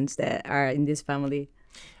humans that are in this family.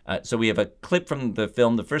 So we have a clip from the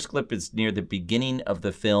film. The first clip is near the beginning of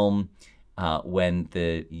the film when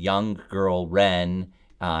the young girl, Ren,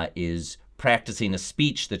 is practicing a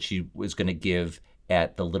speech that she was going to give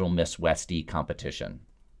at the Little Miss Westie competition.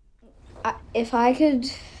 If I could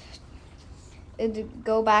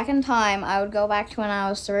go back in time, I would go back to when I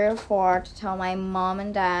was 3 or 4 to tell my mom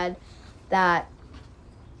and dad that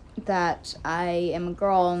I am a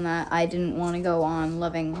girl and that I didn't want to go on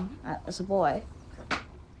living as a boy.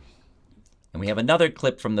 And we have another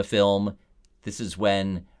clip from the film. This is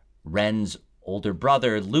when Ren's older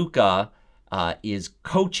brother, Luca, is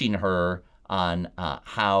coaching her on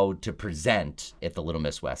how to present at the Little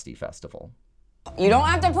Miss Westie Festival. You don't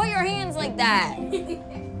have to put your hands like that.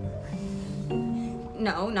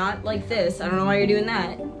 No, not like this. I don't know why you're doing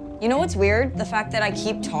that. You know what's weird? The fact that I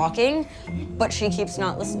keep talking, but she keeps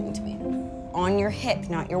not listening to me. On your hip,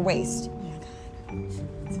 not your waist.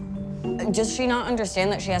 Does she not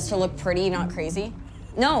understand that she has to look pretty, not crazy?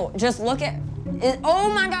 No, just look at it.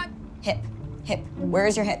 Oh my God. Hip, hip. Where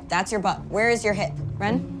is your hip? That's your butt. Where is your hip?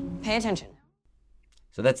 Ren, pay attention.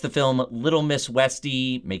 So that's the film Little Miss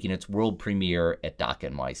Westie, making its world premiere at Doc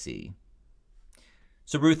NYC.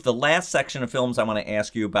 So Ruth, the last section of films I want to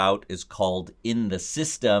ask you about is called In the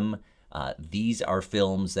System. These are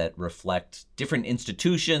films that reflect different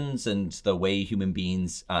institutions and the way human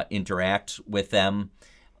beings interact with them.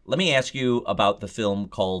 Let me ask you about the film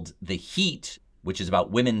called The Heat, which is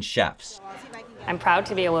about women chefs. I'm proud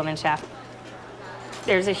to be a woman chef.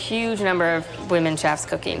 There's a huge number of women chefs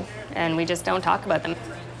cooking, and we just don't talk about them.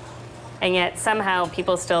 And yet somehow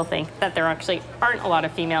people still think that there actually aren't a lot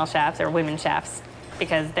of female chefs or women chefs,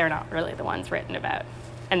 because they're not really the ones written about.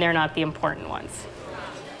 and they're not the important ones.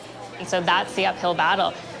 And so that's the uphill battle.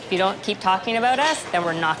 If you don't keep talking about us, then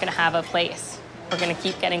we're not going to have a place. We're going to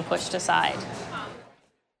keep getting pushed aside.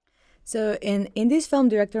 So in this film,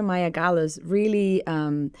 director Maya Galus really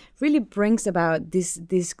brings about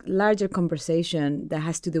this larger conversation that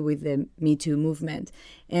has to do with the Me Too movement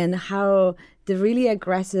and how the really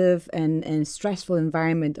aggressive and stressful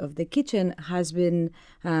environment of the kitchen has been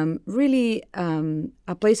really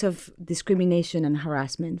a place of discrimination and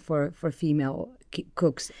harassment for female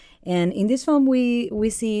cooks. And in this film, we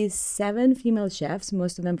see 7 female chefs,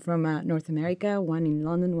 most of them from North America, one in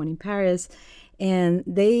London, one in Paris. And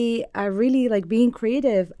they are really like being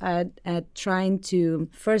creative at trying to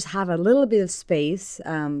first have a little bit of space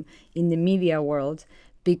in the media world,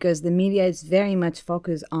 because the media is very much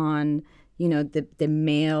focused on, you know, the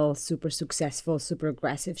male, super successful, super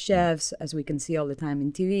aggressive chefs, as we can see all the time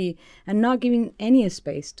in TV, and not giving any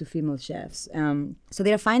space to female chefs. So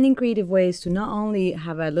they're finding creative ways to not only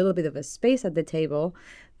have a little bit of a space at the table,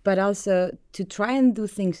 but also to try and do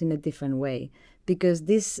things in a different way. Because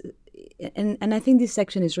this, and I think this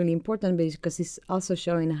section is really important because it's also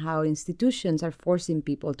showing how institutions are forcing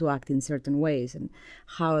people to act in certain ways and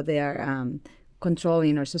how they are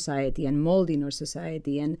controlling our society and molding our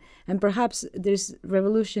society. And perhaps there's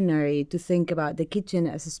revolutionary to think about the kitchen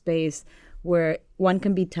as a space where one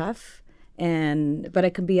can be tough, but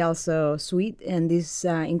it can be also sweet. And these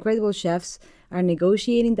incredible chefs are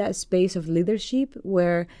negotiating that space of leadership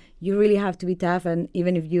where you really have to be tough, and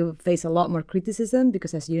even if you face a lot more criticism,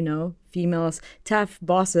 because as you know, females, tough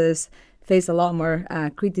bosses face a lot more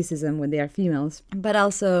criticism when they are females, but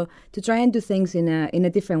also to try and do things in a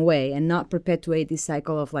different way and not perpetuate this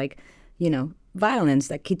cycle of, like, you know, violence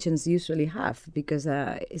that kitchens usually have, because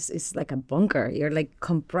it's like a bunker. You're like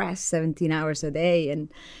compressed 17 hours a day, and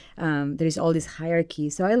there's all this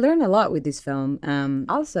hierarchy. So I learned a lot with this film.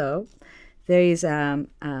 Also, there is a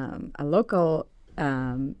local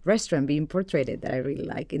restaurant being portrayed that I really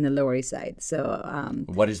like in the Lower East Side. So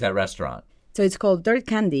what is that restaurant? So it's called Dirt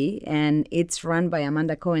Candy, and it's run by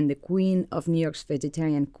Amanda Cohen, the queen of New York's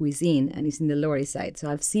vegetarian cuisine, and it's in the Lower East Side.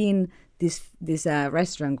 So I've seen this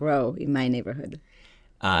restaurant grow in my neighborhood.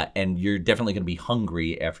 And you're definitely going to be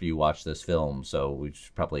hungry after you watch this film, so we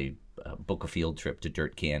should probably book a field trip to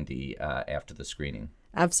Dirt Candy after the screening.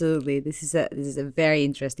 Absolutely. This is a very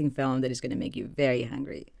interesting film that is going to make you very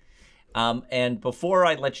hungry. And before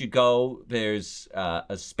I let you go, there's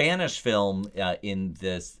a Spanish film in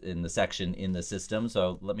the section in the system.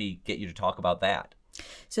 So let me get you to talk about that.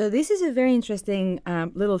 So this is a very interesting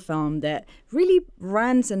little film that really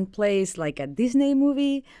runs and plays like a Disney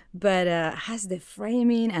movie, but has the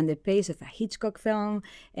framing and the pace of a Hitchcock film.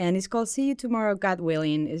 And it's called See You Tomorrow, God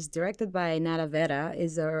Willing. It's directed by Nara Vera,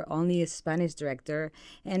 is our only Spanish director.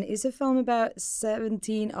 And it's a film about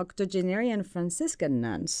 17 octogenarian Franciscan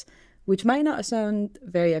nuns, which might not sound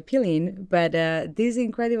very appealing, but this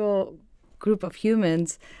incredible group of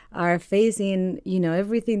humans are facing, you know,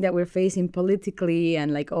 everything that we're facing politically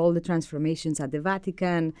and like all the transformations at the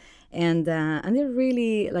Vatican, and they're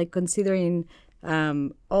really like considering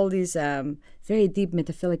all these very deep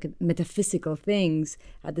metaphysical things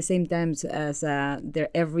at the same time as their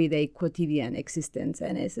everyday quotidian existence.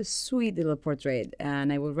 And it's a sweet little portrait,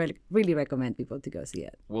 and I would really recommend people to go see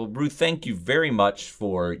it. Well, Ruth, thank you very much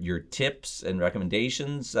for your tips and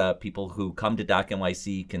recommendations. People who come to Doc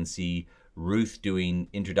NYC can see Ruth doing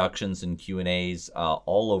introductions and Q&As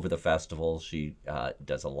all over the festival. She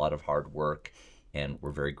does a lot of hard work, and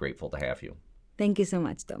we're very grateful to have you. Thank you so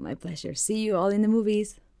much, Tom. My pleasure. See you all in the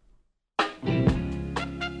movies.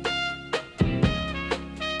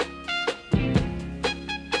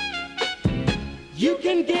 You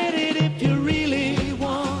can get it if you really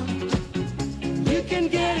want. You can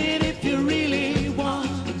get it if you really want.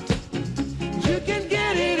 You can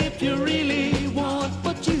get it if you really want.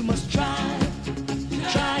 But you must try.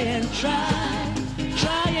 Try and try.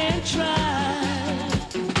 Try and try.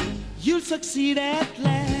 You'll succeed at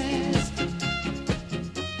last.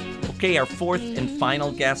 Okay, our fourth and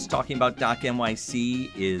final guest talking about Doc NYC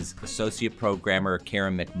is Associate Programmer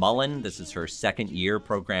Karen McMullen. This is her second year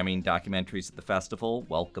programming documentaries at the festival.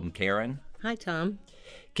 Welcome, Karen. Hi, Tom.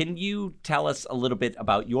 Can you tell us a little bit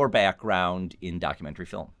about your background in documentary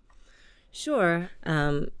film? Sure.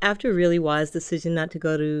 After a really wise decision not to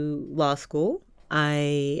go to law school,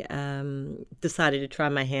 I decided to try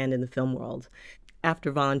my hand in the film world. After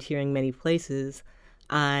volunteering many places,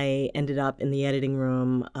 I ended up in the editing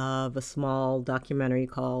room of a small documentary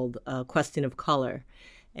called Question of Color.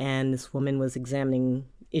 And this woman was examining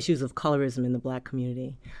issues of colorism in the Black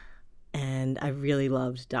community. And I really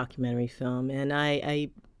loved documentary film. And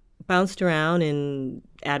by bounced around in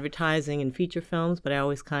advertising and feature films, but I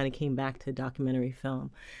always kind of came back to documentary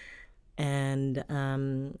film. And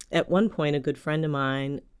at one point, a good friend of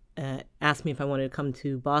mine asked me if I wanted to come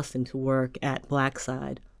to Boston to work at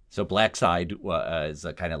Blackside. So Blackside is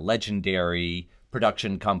a kind of legendary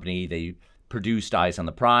production company. They produced Eyes on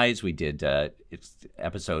the Prize. We did an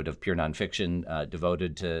episode of Pure Nonfiction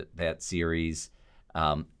devoted to that series.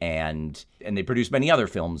 And they produced many other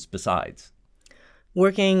films besides.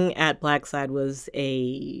 Working at Blackside was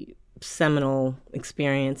a seminal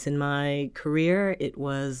experience in my career. It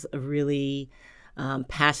was a really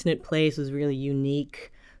passionate place. It was a really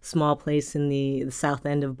unique, small place in the south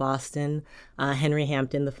end of Boston. Henry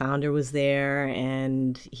Hampton, the founder, was there,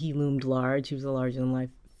 and he loomed large. He was a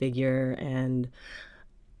larger-than-life figure, and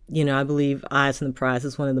I believe Eyes on the Prize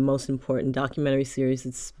is one of the most important documentary series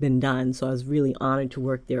that's been done, so I was really honored to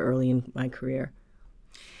work there early in my career.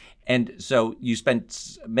 And so you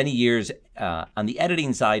spent many years on the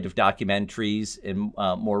editing side of documentaries, and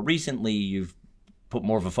more recently you've put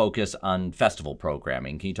more of a focus on festival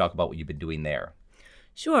programming. Can you talk about what you've been doing there?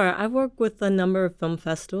 Sure. I've worked with a number of film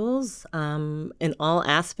festivals in all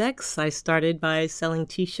aspects. I started by selling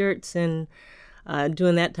T-shirts and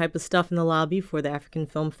doing that type of stuff in the lobby for the African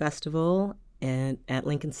Film Festival at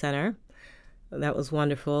Lincoln Center. That was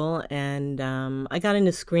wonderful. And I got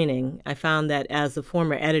into screening. I found that as a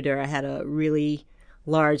former editor, I had a really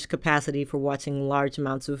large capacity for watching large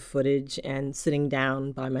amounts of footage and sitting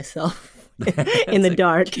down by myself in the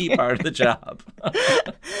dark. Key part of the job.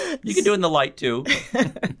 You can do it in the light, too.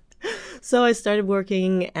 So I started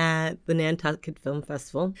working at the Nantucket Film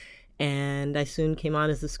Festival, and I soon came on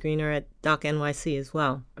as a screener at Doc NYC as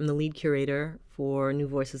well. I'm the lead curator for New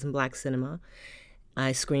Voices in Black Cinema.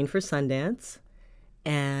 I screen for Sundance,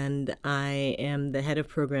 and I am the head of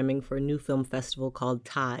programming for a new film festival called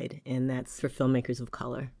Tide, and that's for filmmakers of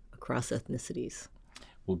color across ethnicities.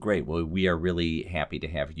 Well, great. Well, we are really happy to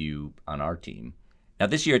have you on our team. Now,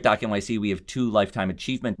 this year at Doc NYC, we have 2 Lifetime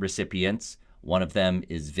Achievement recipients. One of them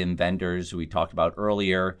is Wim Wenders, who we talked about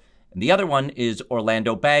earlier, and the other one is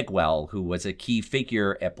Orlando Bagwell, who was a key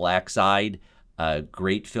figure at Blackside, a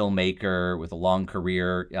great filmmaker with a long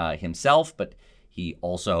career himself, but he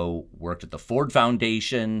also worked at the Ford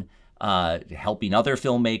Foundation, helping other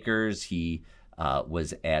filmmakers. He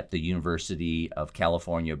was at the University of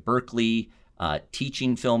California, Berkeley,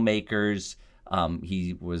 teaching filmmakers.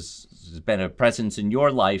 Has been a presence in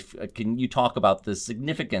your life. Can you talk about the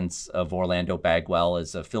significance of Orlando Bagwell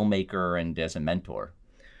as a filmmaker and as a mentor?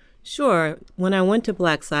 Sure. When I went to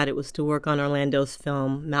Blackside, it was to work on Orlando's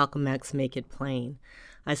film, Malcolm X, Make It Plain.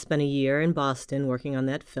 I spent a year in Boston working on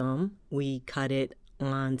that film. We cut it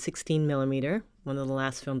on 16 millimeter, one of the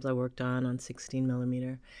last films I worked on 16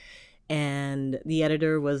 millimeter. And the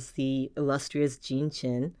editor was the illustrious Gene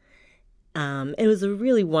Chin. It was a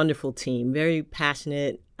really wonderful team, very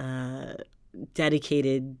passionate,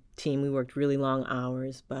 dedicated team. We worked really long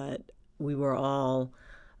hours, but we were all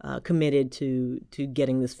committed to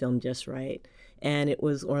getting this film just right. And it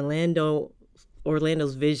was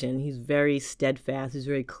Orlando's vision. He's very steadfast. He's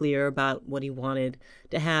very clear about what he wanted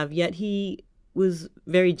to have, yet he was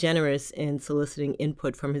very generous in soliciting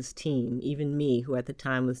input from his team, even me, who at the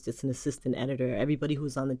time was just an assistant editor. Everybody who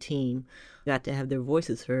was on the team got to have their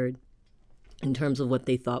voices heard in terms of what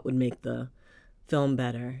they thought would make the film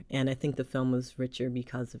better. And I think the film was richer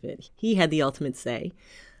because of it. He had the ultimate say.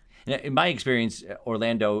 In my experience,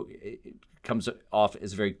 Orlando comes off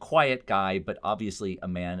as a very quiet guy, but obviously a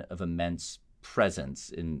man of immense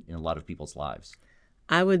presence in a lot of people's lives.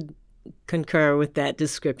 I would concur with that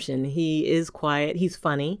description. He is quiet. He's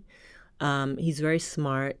funny. He's very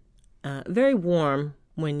smart, very warm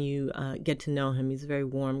when you get to know him. He's a very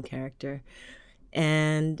warm character.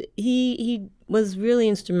 And he was really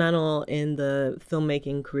instrumental in the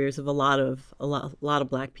filmmaking careers of a lot of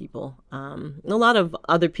Black people, a lot of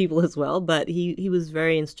other people as well. But he was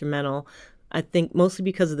very instrumental, I think, mostly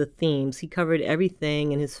because of the themes. He covered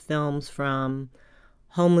everything in his films, from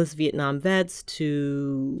homeless Vietnam vets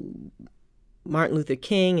to Martin Luther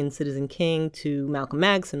King and Citizen King to Malcolm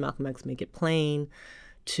X and Malcolm X Make It Plain.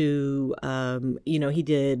 To, he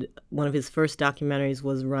did, one of his first documentaries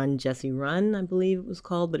was Run, Jesse Run, I believe it was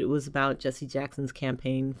called, but it was about Jesse Jackson's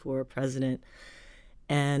campaign for president.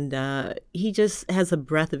 And he just has a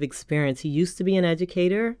breadth of experience. He used to be an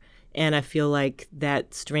educator, and I feel like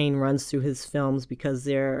that strain runs through his films because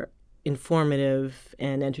they're informative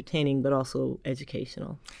and entertaining, but also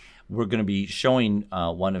educational. We're going to be showing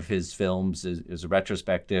one of his films as a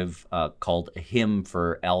retrospective called A Hymn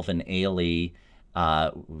for Alvin Ailey.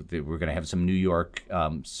 We're going to have some New York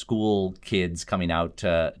school kids coming out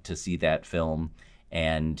to see that film.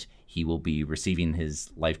 And He will be receiving his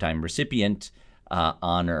lifetime recipient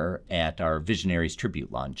honor at our Visionaries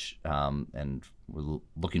Tribute Lunch, and we're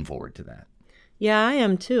looking forward to that. Yeah, I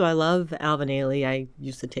am too. I love Alvin Ailey. I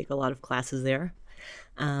used to take a lot of classes there.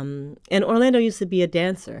 And Orlando used to be a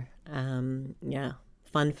dancer. Yeah,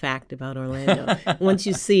 fun fact about Orlando. Once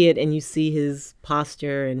you see it and you see his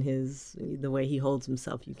posture and the way he holds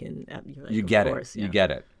himself, you can like, you get course, it. Yeah. You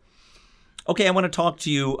get it. Okay, I want to talk to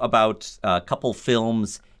you about a couple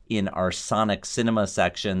films in our Sonic Cinema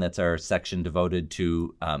section. That's our section devoted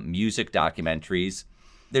to music documentaries.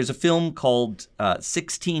 There's a film called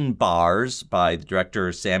 16 Bars by the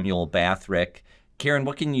director Samuel Bathrick. Karen,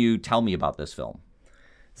 what can you tell me about this film?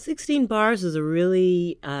 16 Bars is a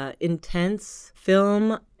really intense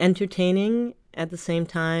film, entertaining at the same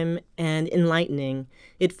time, and enlightening.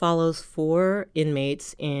 It follows 4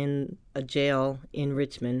 inmates in a jail in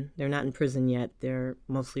Richmond. They're not in prison yet. They're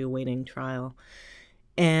mostly awaiting trial.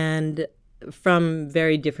 And from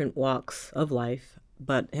very different walks of life,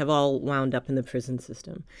 but have all wound up in the prison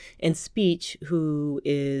system. And Speech, who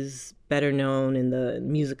is better known in the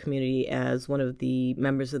music community as one of the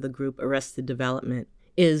members of the group Arrested Development,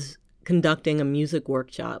 is conducting a music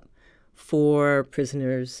workshop for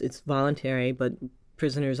prisoners. It's voluntary, but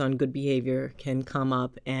prisoners on good behavior can come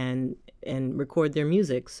up and record their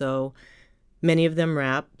music. So many of them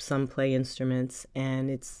rap, some play instruments, and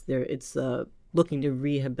it's looking to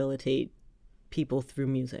rehabilitate people through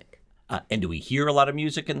music. And do we hear a lot of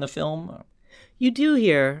music in the film? You do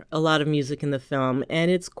hear a lot of music in the film,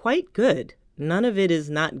 and it's quite good. None of it is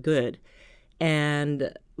not good.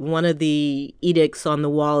 And one of the edicts on the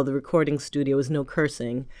wall of the recording studio is no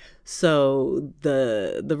cursing. So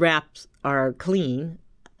the raps are clean.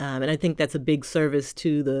 And I think that's a big service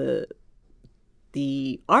to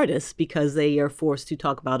the artists, because they are forced to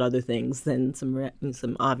talk about other things than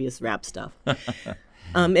some obvious rap stuff.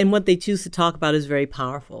 And what they choose to talk about is very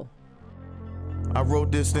powerful. I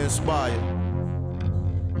wrote this to inspire.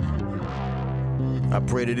 I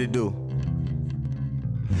pray that it do.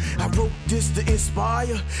 I wrote this to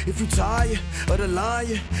inspire. If you tired of the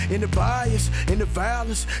lying and the bias and the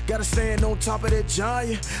violence, gotta stand on top of that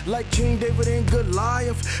giant like King David and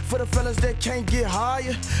Goliath. For the fellas that can't get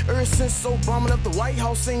higher, ever since Obama left the White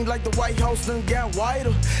House, seemed like the White House done got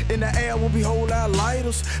whiter. In the air will be whole out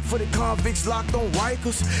lighters for the convicts locked on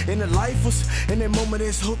Rikers and the lifers. In that moment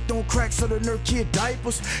that's hooked on crack, so the nerd kid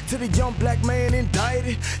diapers. To the young black man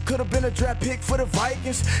indicted, could have been a draft pick for the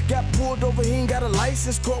Vikings. Got pulled over, he ain't got a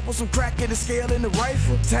license. Caught with some crack in the scale in the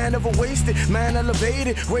rifle. Time never wasted, man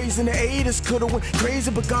elevated. Raising the 80s, could've went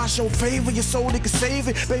crazy, but God showed favor. Your soul, they can save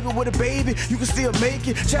it. Baby with a baby, you can still make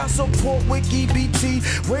it. Child support with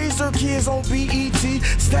EBT. Raise their kids on BET.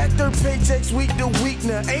 Stack their paychecks week to week.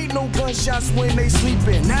 Now ain't no gunshots when they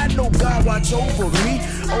sleeping. I know God watch over me,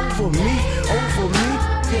 over me, over me.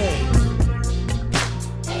 Yeah.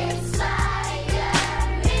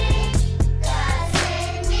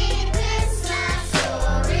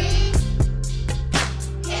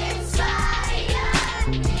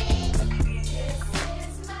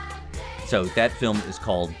 So that film is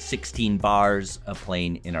called 16 Bars,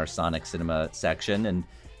 playing in our Sonic Cinema section. And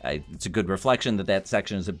it's a good reflection that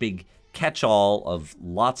section is a big catch-all of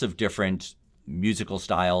lots of different musical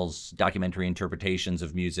styles, documentary interpretations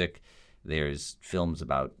of music. There's films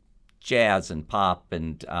about jazz and pop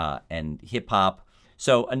and hip-hop.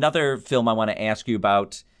 So another film I want to ask you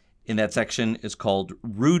about in that section is called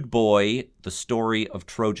Rude Boy, The Story of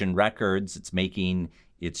Trojan Records. It's making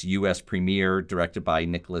its U.S. premiere, directed by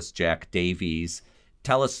Nicholas Jack Davies.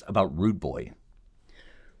 Tell us about Rude Boy.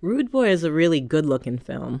 Rude Boy is a really good-looking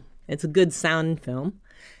film. It's a good sounding film,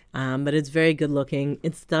 but it's very good-looking.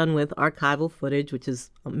 It's done with archival footage, which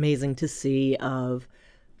is amazing to see, of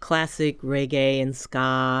classic reggae and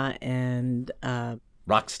ska and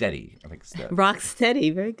Rocksteady, I think it's that.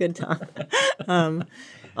 Rocksteady, very good, Tom.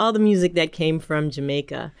 All the music that came from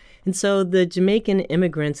Jamaica. And so the Jamaican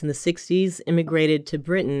immigrants in the 60s immigrated to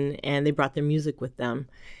Britain, and they brought their music with them.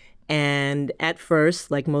 And at first,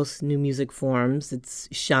 like most new music forms, it's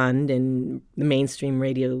shunned and the mainstream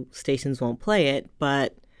radio stations won't play it,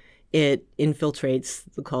 but it infiltrates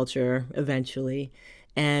the culture eventually.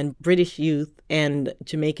 And British youth and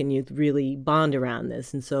Jamaican youth really bond around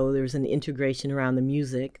this. And so there's an integration around the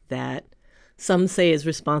music that some say is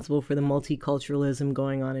responsible for the multiculturalism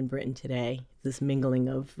going on in Britain today, this mingling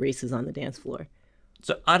of races on the dance floor.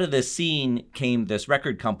 So out of this scene came this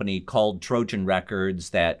record company called Trojan Records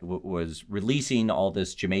that was releasing all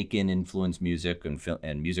this Jamaican-influenced music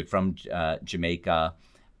and music from Jamaica.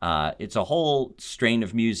 It's a whole strain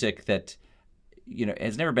of music that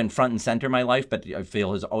has never been front and center in my life, but I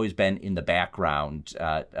feel has always been in the background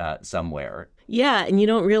somewhere. Yeah, and you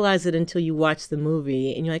don't realize it until you watch the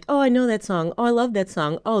movie, and you're like, oh, I know that song. Oh, I love that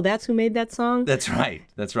song. Oh, that's who made that song? That's right.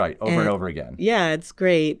 Over and over again. Yeah, it's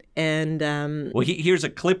great. And well, here's a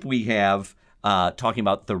clip we have talking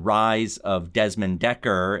about the rise of Desmond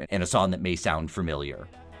Dekker and a song that may sound familiar.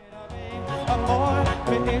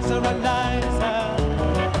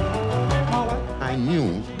 I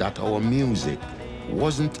knew that our music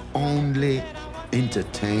wasn't only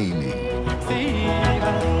entertaining.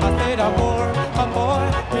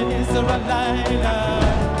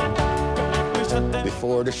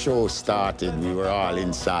 Before the show started, we were all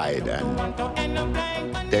inside, and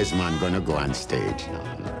Desmond gonna go on stage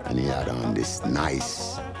now, and he had on this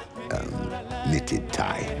nice knitted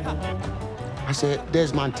tie. I said,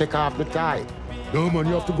 Desmond, take off the tie. No, man,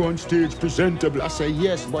 you have to go on stage presentable. I said,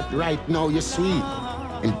 yes, but right now you're sweet.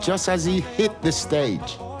 And just as he hit the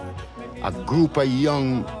stage, a group of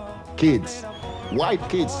young kids, white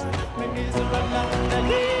kids,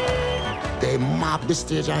 they mobbed the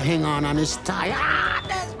stage and hang on his tie.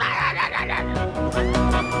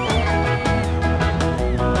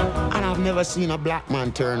 And I've never seen a black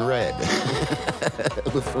man turn red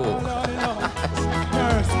before.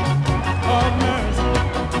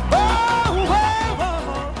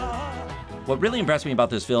 What really impressed me about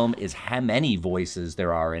this film is how many voices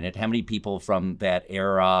there are in it, how many people from that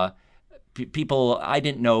era, people I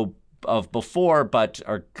didn't know of before, but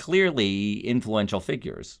are clearly influential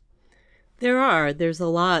figures. There's a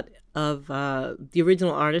lot of, the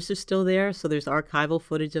original artists are still there, so there's archival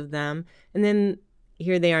footage of them. And then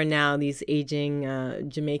here they are now, these aging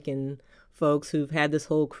Jamaican folks who've had this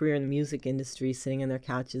whole career in the music industry, sitting on their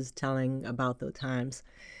couches telling about those times.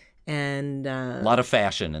 And a lot of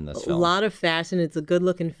fashion in this film. A lot of fashion. It's a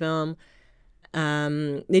good-looking film.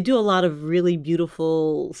 They do a lot of really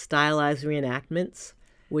beautiful, stylized reenactments,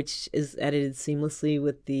 which is edited seamlessly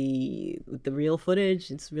with the real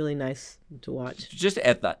footage. It's really nice to watch. Just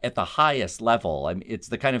at the highest level. I mean, it's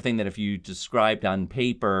the kind of thing that if you described on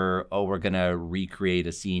paper, oh, we're going to recreate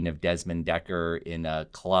a scene of Desmond Dekker in a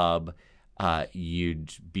club,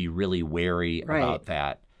 you'd be really wary about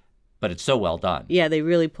that. But it's so well done. Yeah, they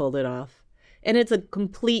really pulled it off. And it's a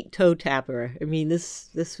complete toe tapper. I mean, this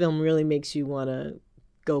film really makes you want to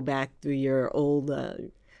go back through your old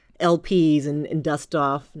LPs and dust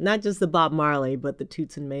off, not just the Bob Marley, but the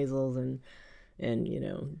Toots and Maisels and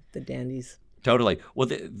the Dandies. Totally. Well,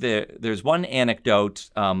 there's one anecdote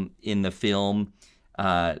in the film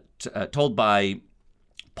told by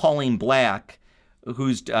Pauline Black,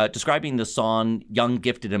 who's describing the song Young,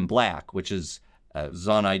 Gifted, and Black, which is a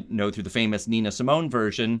song I know through the famous Nina Simone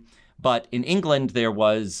version. But in England, there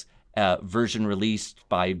was a version released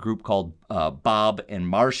by a group called Bob and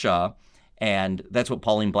Marsha, and that's what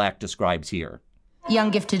Pauline Black describes here.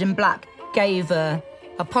 Young, Gifted, and Black gave a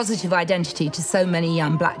positive identity to so many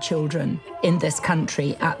young black children in this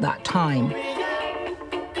country at that time.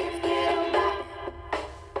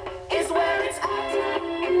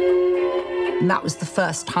 And that was the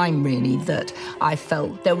first time, really, that I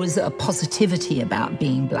felt there was a positivity about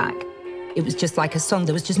being black. It was just like a song.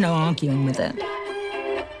 There was just no arguing with it.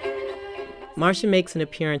 Marsha makes an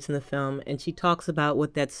appearance in the film, and she talks about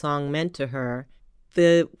what that song meant to her.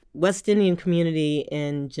 The West Indian community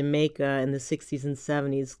in Jamaica in the 60s and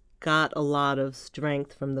 70s got a lot of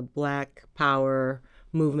strength from the Black Power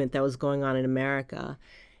movement that was going on in America.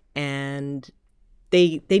 And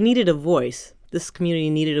they needed a voice. This community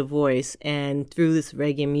needed a voice, and through this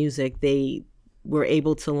reggae music, they were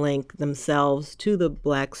able to link themselves to the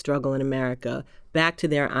Black struggle in America, back to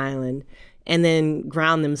their island, and then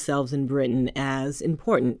ground themselves in Britain as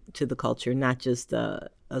important to the culture, not just a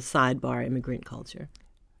sidebar immigrant culture.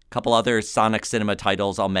 A couple other Sonic Cinema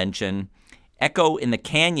titles I'll mention. Echo in the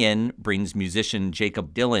Canyon brings musician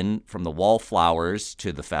Jakob Dylan from the Wallflowers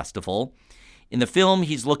to the festival. In the film,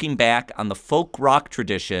 he's looking back on the folk rock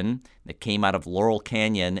tradition that came out of Laurel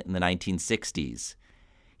Canyon in the 1960s.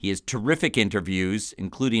 He has terrific interviews,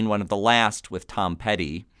 including one of the last with Tom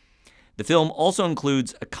Petty. The film also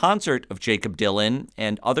includes a concert of Jakob Dylan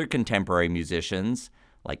and other contemporary musicians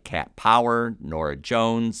like Cat Power, Norah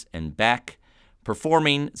Jones, and Beck,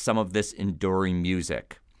 performing some of this enduring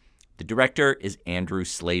music. The director is Andrew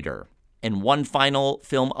Slater. And one final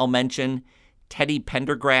film I'll mention, Teddy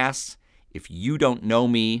Pendergrass, If You Don't Know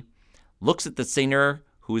Me, looks at the singer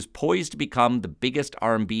who is poised to become the biggest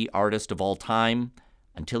R&B artist of all time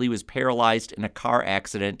until he was paralyzed in a car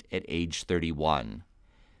accident at age 31.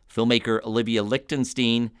 Filmmaker Olivia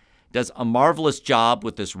Lichtenstein does a marvelous job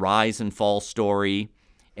with this rise and fall story.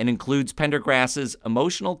 and includes Pendergrass's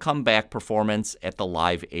emotional comeback performance at the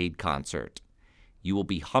Live Aid concert. You will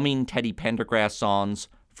be humming Teddy Pendergrass songs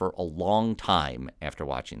for a long time after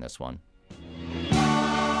watching this one.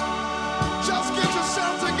 Just get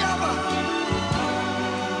yourself together.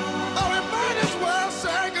 Oh, we might as well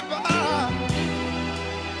say goodbye.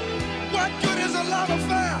 What good is a love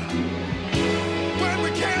affair when we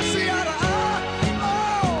can't see eye to eye?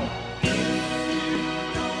 Oh,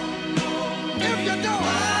 if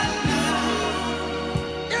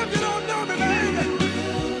you don't know me, baby.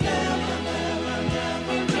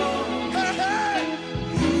 Hey, hey,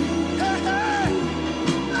 hey, hey,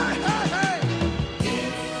 hey, hey, hey.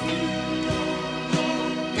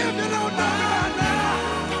 If you don't know me right now,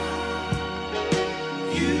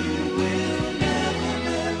 you will never,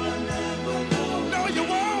 never, never know. No, you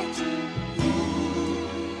won't.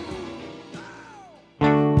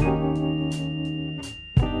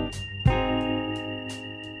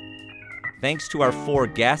 Thanks to our 4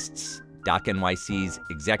 guests, Doc NYC's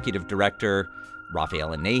Executive Director,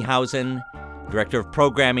 Rafaela Nehausen, Director of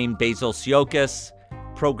Programming, Basil Siokas,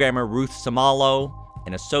 Programmer Ruth Samalo,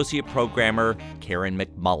 and Associate Programmer, Karen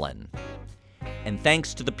McMullen. And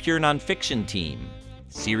thanks to the Pure Nonfiction team,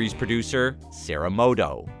 Series Producer, Sarah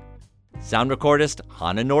Moto, Sound Recordist,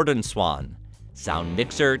 Hannah Nordenswan, Sound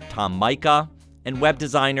Mixer, Tom Micah, and Web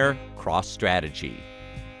Designer, Cross Strategy.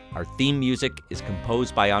 Our theme music is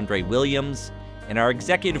composed by Andre Williams, and our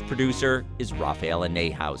executive producer is Rafaela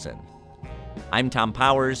Nehausen. I'm Tom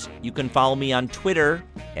Powers. You can follow me on Twitter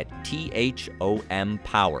at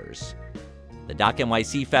THOMPowers. The Doc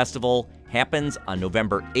NYC Festival happens on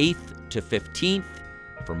November 8th to 15th.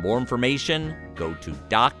 For more information, go to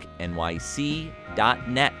docnyc.net.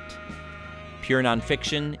 Pure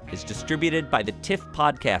Nonfiction is distributed by the TIFF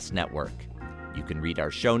Podcast Network. You can read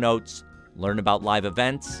our show notes, learn about live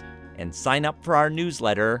events, and sign up for our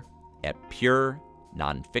newsletter at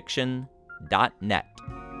purenonfiction.net.